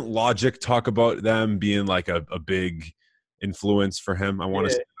Logic talk about them being like a big influence for him? I want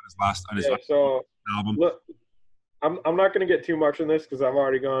to say on his last album. Look, I'm not going to get too much on this because I've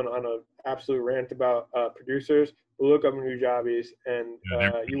already gone on an absolute rant about producers. But look up Nujabes, and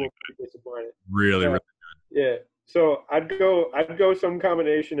you won't be disappointed. Really good. Yeah. So I'd go some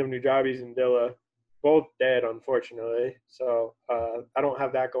combination of Nujabes and Dilla, both dead unfortunately. So I don't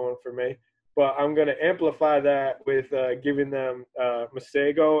have that going for me. But I'm going to amplify that with giving them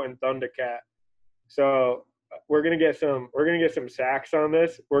Masego and Thundercat. So we're gonna get some sax on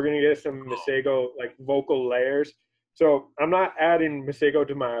this. We're gonna get some Masego like vocal layers. So I'm not adding Masego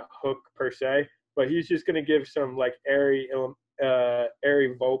to my hook per se, but he's just gonna give some like airy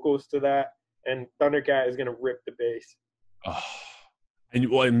vocals to that, and Thundercat is gonna rip the bass. Oh. And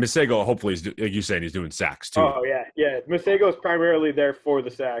Masego, hopefully, like you said, he's doing sax too. Oh yeah. Masego's primarily there for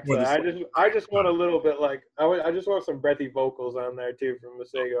the sax. I just want a little bit like I just want some breathy vocals on there too from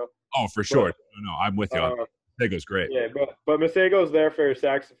Masego. Oh, for sure. No, I'm with you. Masego's great. Yeah, but Masego's there for his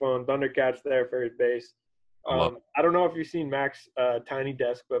saxophone. Thundercat's there for his bass. I don't know if you've seen Max Tiny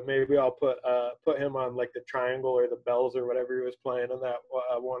Desk, but maybe I'll put him on like the triangle or the bells or whatever he was playing on that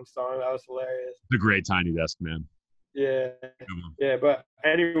one song. That was hilarious. The great Tiny Desk, man. Yeah. But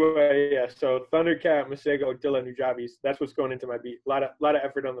anyway, so Thundercat, Masego, Dilla, Nujabes. That's what's going into my beat. A lot of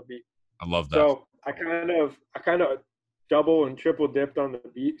effort on the beat. I love that. So I kind of double and triple dipped on the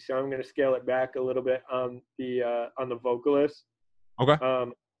beat, so I'm going to scale it back a little bit on the vocalist. Okay.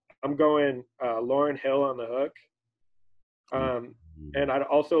 I'm going Lauryn Hill on the hook. And I'd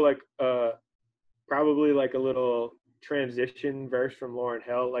also like probably like a little transition verse from Lauryn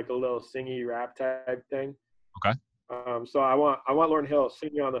Hill, like a little singy rap type thing. Okay. So I want Lauryn Hill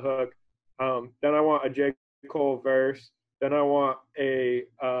singing on the hook. Then I want a J. Cole verse. Then I want a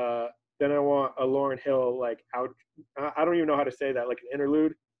Lauryn Hill like out. I don't even know how to say that, like an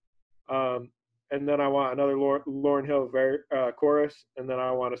interlude. And then I want another Lauryn Hill chorus, and then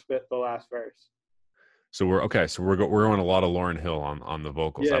I want to spit the last verse. So we're okay. So we're going a lot of Lauryn Hill on the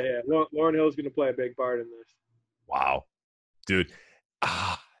vocals. Yeah, yeah. Lauryn Hill's going to play a big part in this. Wow, dude,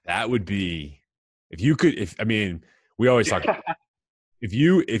 that would be if you could. If I mean, we always talk. If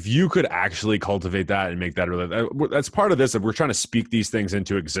you could actually cultivate that and make that really, that's part of this. We're trying to speak these things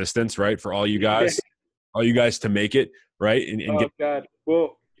into existence, right? For all you guys to make it right and Oh get. God.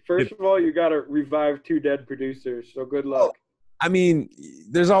 Well, first of all, you got to revive 2 dead producers. So good luck. I mean,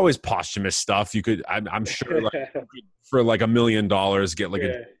 there's always posthumous stuff. You could, I'm sure, like, for like $1 million, get like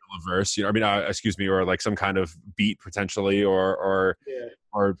a verse. You know, I mean, excuse me, or like some kind of beat potentially, or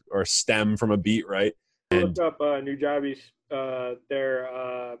stem from a beat, right? Look up Nujabi's their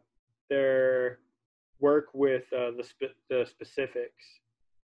work with the specifics.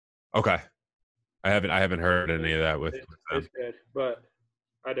 Okay, I haven't heard any of that with them. It's good, but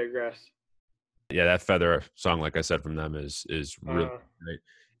I digress. Yeah, that Feather song, like I said, from them is really great.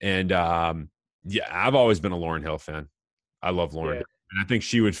 And yeah, I've always been a Lauryn Hill fan. I love Lauryn Hill, and I think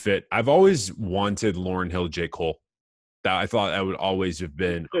she would fit. I've always wanted Lauryn Hill, J. Cole. That I thought that would always have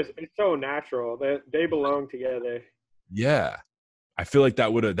been. It's so natural. They belong together. Yeah, I feel like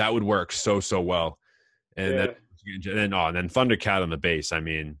that would work so well. And then Thundercat on the bass. I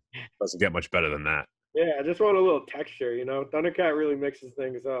mean, doesn't get much better than that. Yeah, I just want a little texture. You know, Thundercat really mixes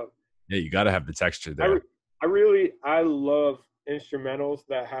things up. Yeah, you got to have the texture there. I love instrumentals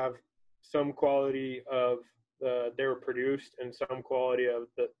that have some quality of they were produced and some quality of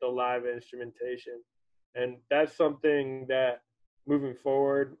the live instrumentation. And that's something that moving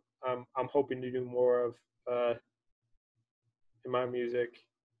forward, I'm hoping to do more of in my music.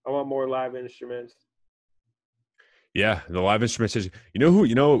 I want more live instruments. Yeah, the live instrumentation.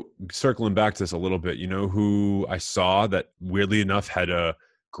 Circling back to this a little bit, you know who I saw that weirdly enough had a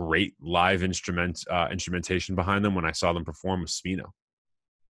great live instrumentation behind them when I saw them perform was Smino.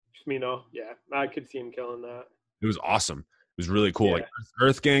 Smino, yeah. I could see him killing that. It was awesome. It was really cool. Yeah. Like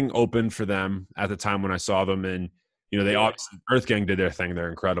Earth Gang opened for them at the time when I saw them, and they obviously Earth Gang did their thing. They're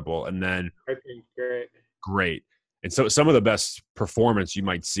incredible. And then great. And so some of the best performance you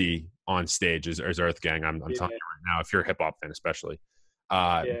might see on stage is Earth Gang. I'm telling you right now, if you're a hip hop fan, especially.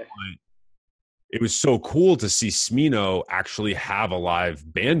 It was so cool to see Smino actually have a live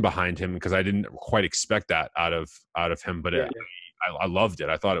band behind him because I didn't quite expect that out of him. But I loved it.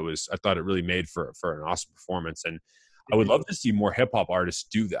 I thought it really made for an awesome performance. And I would love to see more hip hop artists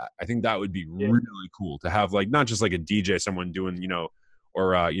do that. I think that would be really cool to have, like, not just like a DJ, someone doing,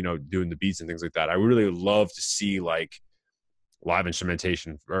 or doing the beats and things like that. I would really love to see like live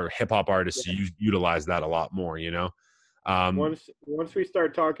instrumentation or hip hop artists utilize that a lot more. Once we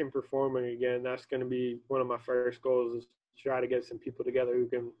start talking performing again, that's going to be one of my first goals, is to try to get some people together who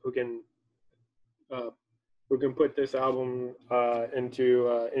can put this album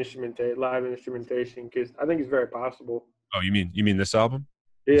into live instrumentation, because I think it's very possible. Oh, you mean this album?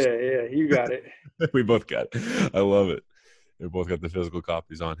 Yeah, you got it. We both got it. I love it. We both got the physical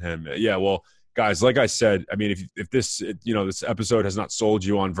copies on hand. Yeah, well, guys, like I said, I mean, if this this episode has not sold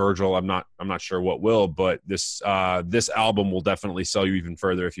you on Virgil, I'm not sure what will, but this album will definitely sell you even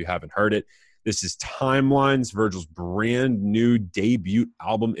further if you haven't heard it. This is Timelines, Virgil's brand new debut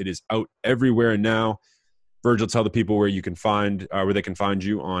album. It is out everywhere now. Virgil, tell the people where they can find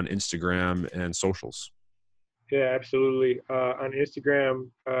you on Instagram and socials. Yeah, absolutely. On Instagram,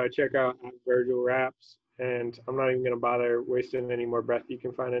 check out Virgil Raps. And I'm not even going to bother wasting any more breath. You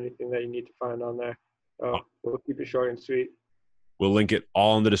can find anything that you need to find on there. We'll keep it short and sweet. We'll link it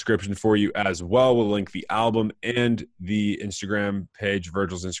all in the description for you as well. We'll link the album and the Instagram page,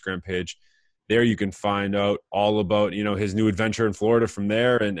 Virgil's Instagram page. There you can find out all about, his new adventure in Florida from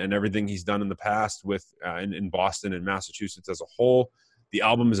there and everything he's done in the past with in Boston and Massachusetts as a whole. The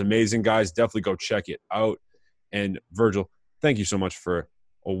album is amazing, guys. Definitely go check it out. And Virgil, thank you so much for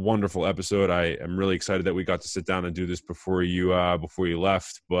a wonderful episode. I am really excited that we got to sit down and do this before you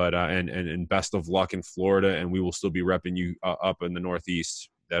left. But and best of luck in Florida, and we will still be repping you up in the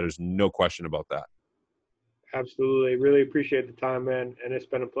Northeast. That is no question about that. Absolutely, really appreciate the time, man, and it's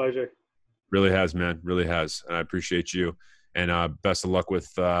been a pleasure. Really has, man. Really has, and I appreciate you. And best of luck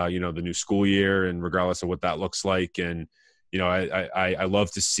with the new school year, and regardless of what that looks like. And I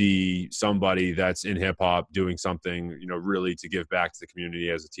love to see somebody that's in hip hop doing something, really to give back to the community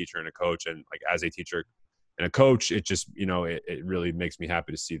as a teacher and a coach. And like as a teacher and a coach, it just, it really makes me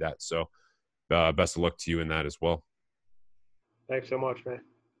happy to see that. So best of luck to you in that as well. Thanks so much, man.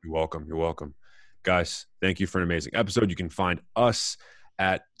 You're welcome. You're welcome. Guys, thank you for an amazing episode. You can find us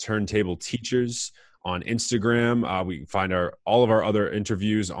at Turntable Teachers on Instagram. We can find all of our other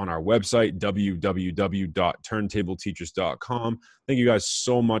interviews on our website, www.turntableteachers.com. Thank you guys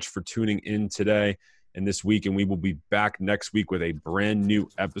so much for tuning in today. and this week, and we will be back next week with a brand new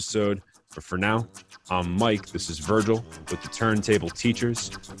episode. But for now, I'm Mike. This is Virgil with the Turntable Teachers.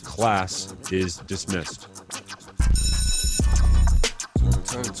 Class is dismissed.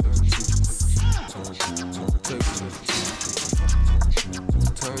 Turn,